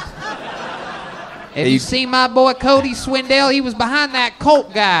Swindell. Have you seen my boy Cody Swindell? He was behind that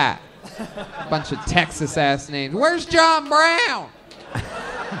Colt guy. Bunch of Texas-ass names. Where's John Brown?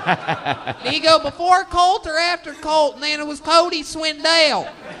 Did he go before Colt or after Colt? And then it was Cody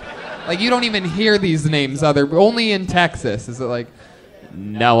Swindell. Like, you don't even hear these names only in Texas. Is it like,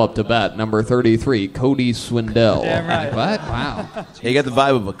 now up to bat, number 33, Cody Swindell. Damn right. What? Wow. Yeah, you got the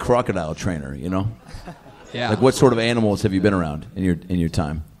vibe of a crocodile trainer, you know? Yeah. Like, what sort of animals have you been around in your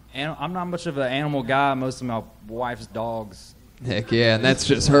time? I'm not much of an animal guy. Most of my wife's dogs. Heck yeah, and that's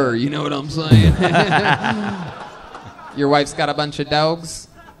just her. You know what I'm saying? Your wife's got a bunch of dogs?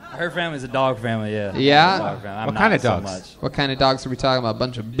 Her family's a dog family, yeah. Yeah? Dog family. I'm What not kind of so dogs? much. What kind of dogs are we talking about? A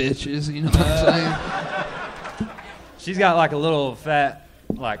bunch of bitches, you know what I'm saying? She's got like a little fat,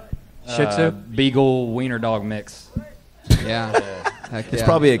 like Shih Tzu? beagle wiener dog mix. Yeah. Heck It's yeah.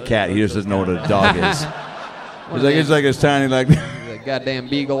 probably a cat. He just doesn't know what a dog is. It's like it's tiny, like The goddamn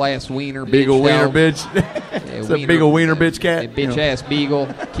beagle-ass wiener bitch. beagle wiener dog. bitch. It's a beagle wiener bitch cat. Bitch-ass beagle,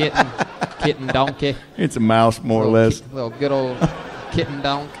 kitten donkey. It's a mouse, more or less. Little good old kitten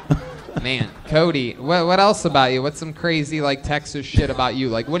donk. Man, Cody, what else about you? What's some crazy like Texas shit about you?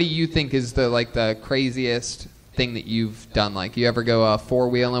 Like, what do you think is the craziest thing that you've done? Like, you ever go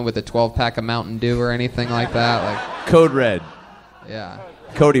four-wheeling with a 12-pack of Mountain Dew or anything like that? Like, Code Red. yeah.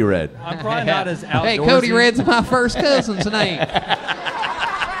 Cody Red. I'm probably not as outdoorsy. Hey, Cody Red's my first cousin's name.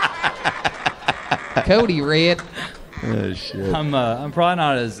 Cody Red. Oh, shit. I'm probably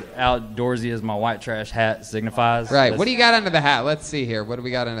not as outdoorsy as my white trash hat signifies. Right. What do you got under the hat? Let's see here. What do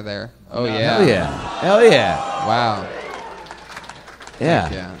we got under there? Oh, yeah. Hell yeah. Hell yeah. Wow.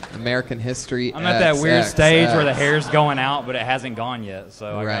 Yeah. Yeah. American history. I'm at that weird stage where the XXX. hair's going out, but it hasn't gone yet, so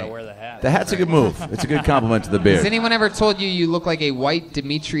I Right. gotta wear the hat. The hat's a good move. It's a good compliment to the Has beard. anyone ever told you look like a white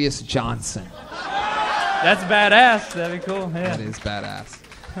Demetrius Johnson? That's badass. That'd be cool. Yeah. That is badass.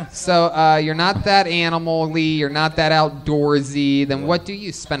 So you're not that animal-y, you're not that outdoorsy. Then what do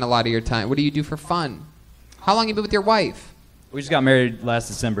you spend a lot of your time? What do you do for fun? How long you been with your wife? We just got married last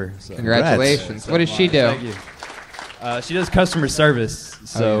December. So. Congratulations. What does she do? Thank you. She does customer service,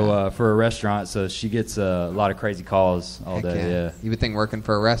 so for a restaurant. So she gets a lot of crazy calls all Heck day. Yeah. You would think working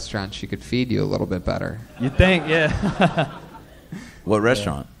for a restaurant, she could feed you a little bit better. You'd think, yeah. What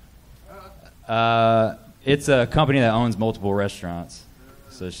restaurant? It's a company that owns multiple restaurants,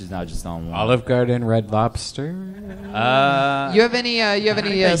 so she's not just on one. Olive Garden, Red Lobster. You have any?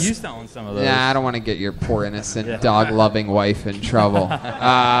 They used to own some of those. Nah, I don't want to get your poor innocent dog-loving wife in trouble.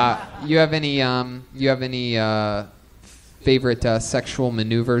 You have any? Favorite sexual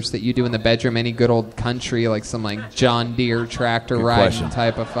maneuvers that you do in the bedroom? Any good old country, like some like John Deere tractor Good riding question.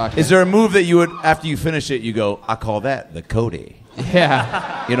 type of fucking? Is there a move that you would, after you finish it, you go, I call that the Cody?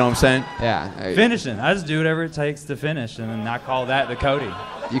 Yeah. You know what I'm saying? Yeah. Finishing. I just do whatever it takes to finish, and then I call that the Cody.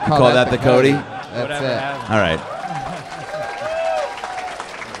 You call that the Cody? That's Whatever it. happens. All right.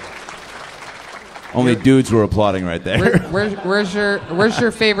 Only dudes were applauding right there. Where's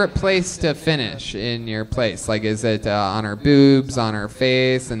your favorite place to finish in your place? Like, is it on her boobs, on her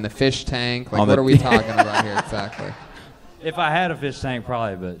face, in the fish tank? Like, what are we talking about here exactly? If I had a fish tank,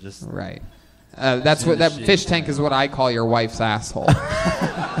 probably, but just right. That's what that fish tank is. What I call your wife's asshole.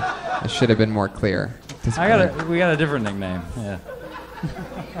 I should have been more clear. We got a different nickname.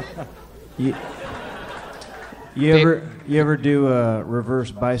 Yeah. You ever do a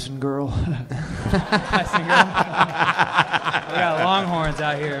reverse bison girl? Bison girl. We got longhorns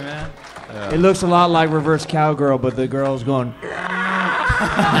out here, man. It looks a lot like reverse cowgirl, but the girl's going.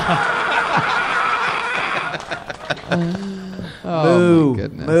 Oh Moo, my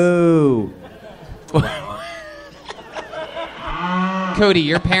goodness. moo. Cody,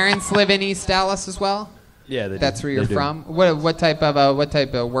 your parents live in East Dallas as well? Yeah, they do. That's where you're They do. from. What type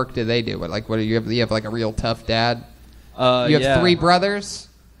of work do they do? What do you have? You have like a real tough dad. You have 3 brothers.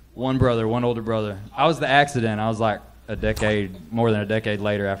 One brother, one older brother. I was the accident. I was like more than a decade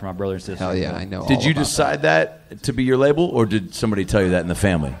later after my brother and sister. Hell yeah, I know. Did you decide that to be your label, or did somebody tell you that in the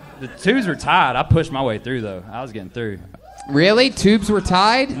family? The tubes were tied. I pushed my way through though. I was getting through. Really? Tubes were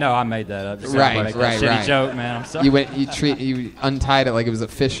tied? No, I made that up. Just Right, make right, that shitty right. joke, man. I'm sorry. You untied it like it was a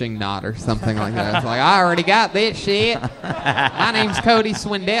fishing knot or something like that. It's like, I already got this shit. My name's Cody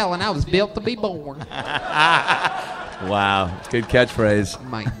Swindell, and I was built to be born. Wow, good catchphrase.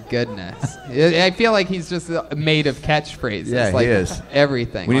 My goodness. I feel like he's just made of catchphrases. Yeah, like he is.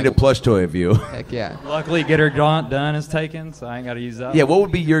 Everything. We need a plush toy of you. Heck yeah. Luckily, get her done is taken, so I ain't got to use that. Yeah, what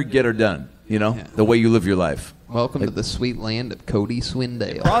would be your get her done You know, the way you live your life. Welcome to the sweet land of Cody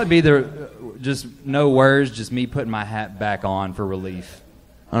Swindale. Probably be just no words, just me putting my hat back on for relief.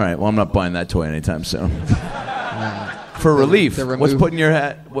 All right. Well, I'm not buying that toy anytime soon. For relief, what's putting your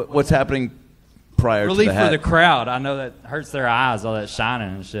hat? What's happening prior relief to the hat? for the crowd. I know that hurts their eyes, all that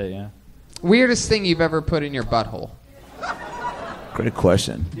shining and shit. Yeah. Weirdest thing you've ever put in your butthole? Great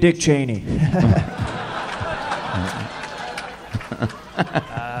question. Dick Cheney.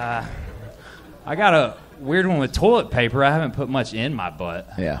 I got a weird one with toilet paper. I haven't put much in my butt.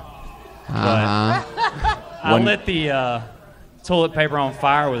 Yeah. I lit the toilet paper on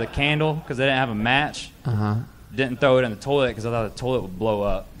fire with a candle because I didn't have a match. Didn't throw it in the toilet because I thought the toilet would blow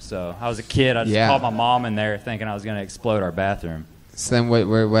up. So I was a kid. I just called my mom in there thinking I was going to explode our bathroom. So then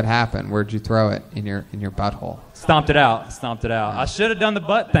what happened? Where'd you throw it in your butthole? Stomped it out. I should have done the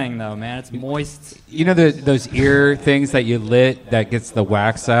butt thing though, man. It's moist. You know those ear things that you lit that gets the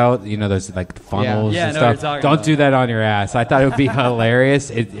wax out? You know those like funnels Yeah, and I know what stuff? you're talking Don't about. do that on your ass. I thought it would be hilarious.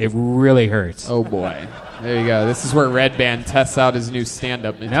 It really hurts. Oh boy. There you go. This is where Redban tests out his new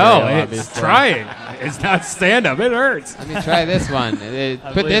stand-up material. No, it's obviously. trying. It's not stand-up. It hurts. Let me try this one.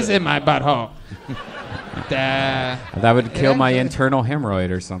 Put this in my butthole. That would kill my internal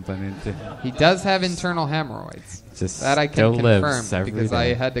hemorrhoid or something. He does have internal hemorrhoids. Just that I can still confirm lives every because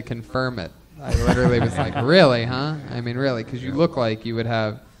day. I had to confirm it. I literally was like, really, huh? I mean, really, because you look like you would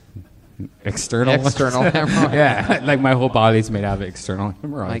have external hemorrhoids. Yeah, like my whole body's made out of external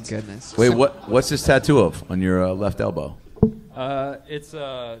hemorrhoids. My goodness. Wait, what's this tattoo of on your left elbow? It's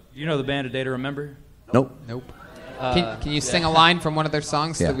you know the band A Day to Remember? Nope. Can you sing a line from one of their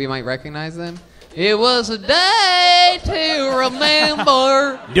songs so that we might recognize them? It was a day to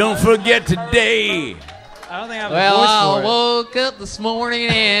remember. Don't forget today. I don't think I have Well, a voice I for it. woke up this morning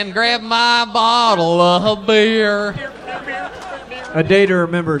and grabbed my bottle of beer. A day to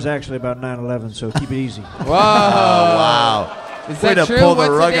remember is actually about 9/11, so keep it easy. Whoa! Wow. Is Way that to true? pull the What's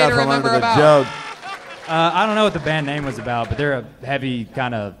rug a day out to from under remember the about? jug. I don't know what the band name was about, but they're a heavy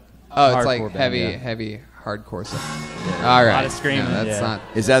kind of Oh, it's hardcore like band, yeah. heavy hardcore stuff. All right. A lot of screaming. No, that's not.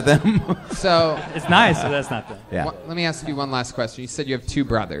 Is that them? So It's nice, but that's not them. Yeah. let me ask you one last question. You said you have two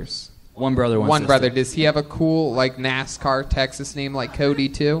brothers. One brother, one sister. brother. Does he have a cool like NASCAR Texas name like Cody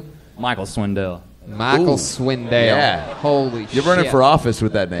too? Michael Swindell. Michael Ooh. Swindale. Yeah. Holy shit. You're running for office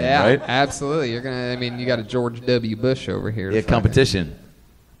with that name, Yeah, right? absolutely. You're gonna. I mean, you got a George W. Bush over here. to Yeah, fucking- competition.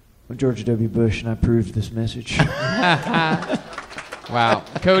 I'm George W. Bush, and I proved this message. Wow,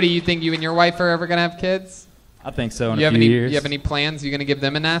 Cody, you think you and your wife are ever gonna have kids? I think so in You a have few any? years. You have any plans? You gonna give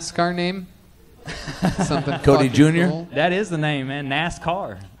them a NASCAR name? Something. Cody fucking Jr.? cool? That is the name, man.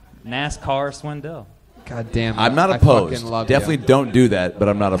 NASCAR Swindell. God damn. I'm not I opposed. fucking love Definitely you. don't do that, but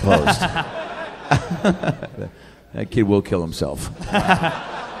I'm not opposed. That kid will kill himself.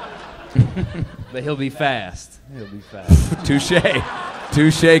 But he'll be fast. Touche,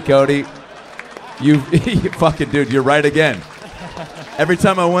 Cody. You fucking dude, you're right again. Every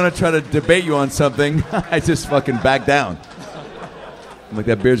time I want to try to debate you on something, I just fucking back down. I'm like,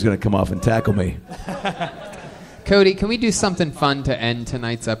 that beard's gonna come off and tackle me. Cody, can we do something fun to end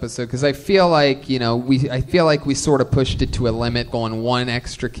tonight's episode? Because I feel like we sort of pushed it to a limit, going one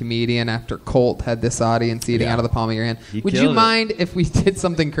extra comedian after Colt had this audience eating out of the palm of your hand. Would you killed it. mind if we did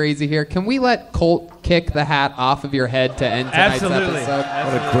something crazy here? Can we let Colt kick the hat off of your head to end tonight's Absolutely. episode?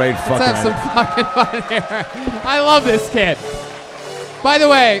 What a great fucking Let's have some fucking fun here. I love this kid. By the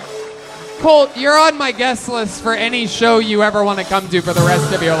way, Colt, you're on my guest list for any show you ever want to come to for the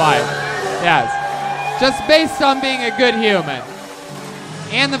rest of your life. Yes. Just based on being a good human.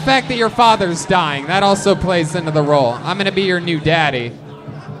 And the fact that your father's dying. That also plays into the role. I'm going to be your new daddy.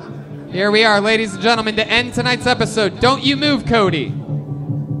 Here we are, ladies and gentlemen, to end tonight's episode. Don't you move, Cody.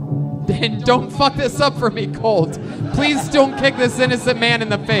 And don't fuck this up for me, Colt. Please don't kick this innocent man in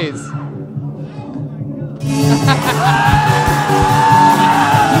the face.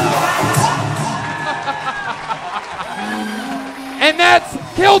 And that's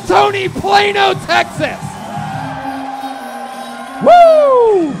Kill Tony, Plano, Texas.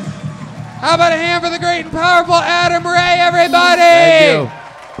 Woo! How about a hand for the great and powerful Adam Ray, everybody? Thank you.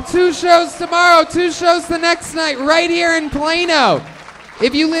 2 shows tomorrow, 2 shows the next night, right here in Plano.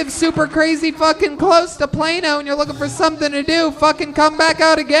 If you live super crazy fucking close to Plano and you're looking for something to do, fucking come back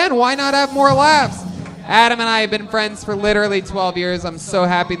out again. Why not have more laughs? Adam and I have been friends for literally 12 years. I'm so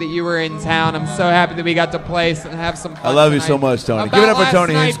happy that you were in town. I'm so happy that we got to play and have some fun I love you tonight. so much, Tony. About Give it up for Last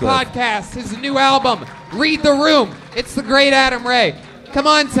Tony Night Hinchcliffe. Podcast, his new album, Read the Room. It's the great Adam Ray. Come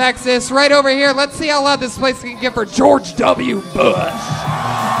on, Texas, right over here. Let's see how loud this place can get for George W. Bush.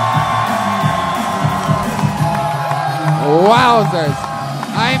 Wowzers.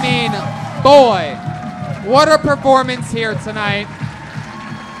 I mean, boy. What a performance here tonight.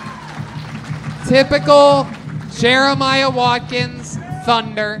 Typical Jeremiah Watkins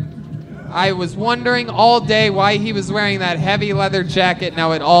Thunder. I was wondering all day why he was wearing that heavy leather jacket.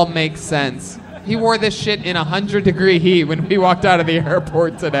 Now it all makes sense. He wore this shit in 100-degree heat when we walked out of the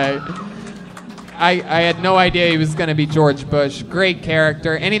airport today. I had no idea he was going to be George Bush. Great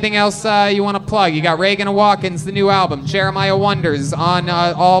character. Anything else you want to plug? You got Reagan and Watkins, the new album. Jeremiah Wonders on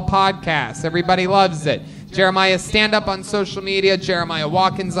all podcasts. Everybody loves it. Jeremiah stand-up on social media. Jeremiah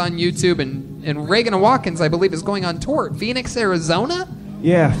Watkins on YouTube. And Reagan and Watkins, I believe, is going on tour. Phoenix, Arizona?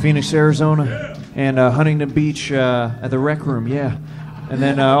 Yeah, Phoenix, Arizona. And Huntington Beach at the Rec Room, yeah. And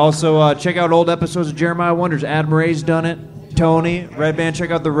then also check out old episodes of Jeremiah Wonders. Adam Ray's done it. Tony, Redban,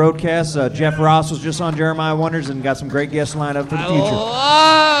 check out the Roadcast. Jeff Ross was just on Jeremiah Wonders and got some great guests lined up for the future.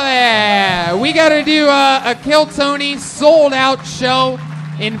 Oh, yeah. We got to do a Kill Tony sold-out show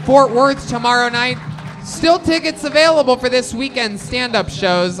in Fort Worth tomorrow night. Still tickets available for this weekend stand-up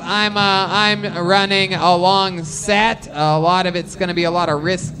shows. I'm running a long set. A lot of it's going to be a lot of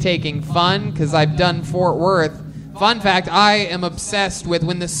risk-taking fun because I've done Fort Worth. Fun fact, I am obsessed with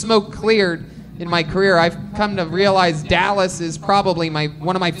when the smoke cleared in my career, I've come to realize Dallas is probably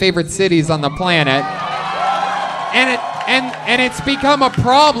one of my favorite cities on the planet. And it's become a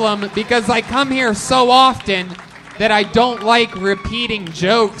problem because I come here so often that I don't like repeating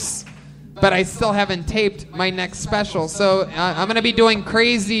jokes, but I still haven't taped my next special. So I'm going to be doing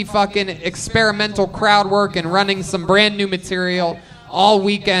crazy fucking experimental crowd work and running some brand new material all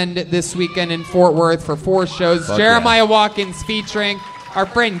weekend this weekend in Fort Worth for 4 shows. Fuck Jeremiah Watkins featuring our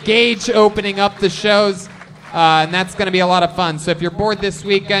friend Gage opening up the shows, and that's going to be a lot of fun. So if you're bored this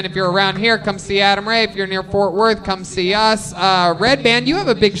weekend, if you're around here, come see Adam Ray. If you're near Fort Worth, come see us. Redban, you have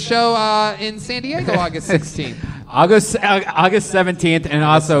a big show in San Diego August 16th. August 17th, and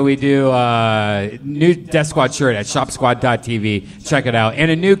also we do new Death Squad shirt at shopsquad.tv. Check it out. And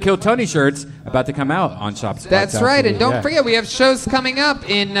a new Kill Tony shirt's about to come out on shopsquad.tv. That's right, and don't forget, we have shows coming up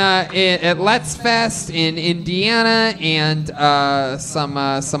at Let's Fest in Indiana and some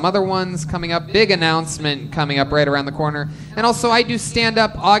other ones coming up. Big announcement coming up right around the corner. And also, I do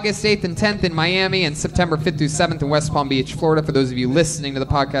stand-up August 8th and 10th in Miami and September 5th through 7th in West Palm Beach, Florida, for those of you listening to the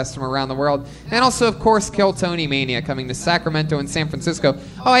podcast from around the world. And also, of course, Kill Tony Mania coming to Sacramento and San Francisco.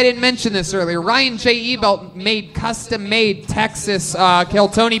 Oh, I didn't mention this earlier. Ryan J. Ebelt made custom-made Texas Kill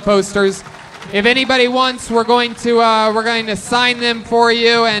Tony posters. If anybody wants, we're going to sign them for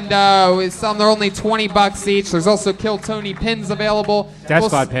you, and they're only $20 each. There's also Kill Tony pins available. Death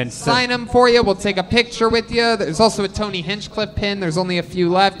Squad pins. Sign them for you. We'll take a picture with you. There's also a Tony Hinchcliffe pin. There's only a few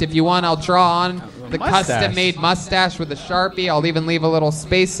left. If you want, I'll draw on the custom-made mustache with a Sharpie. I'll even leave a little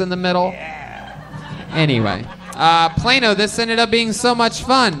space in the middle. Anyway, Plano, this ended up being so much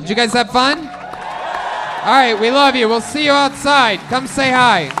fun. Did you guys have fun? All right, we love you. We'll see you outside. Come say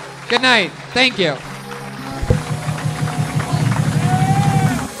hi. Good night. Thank you.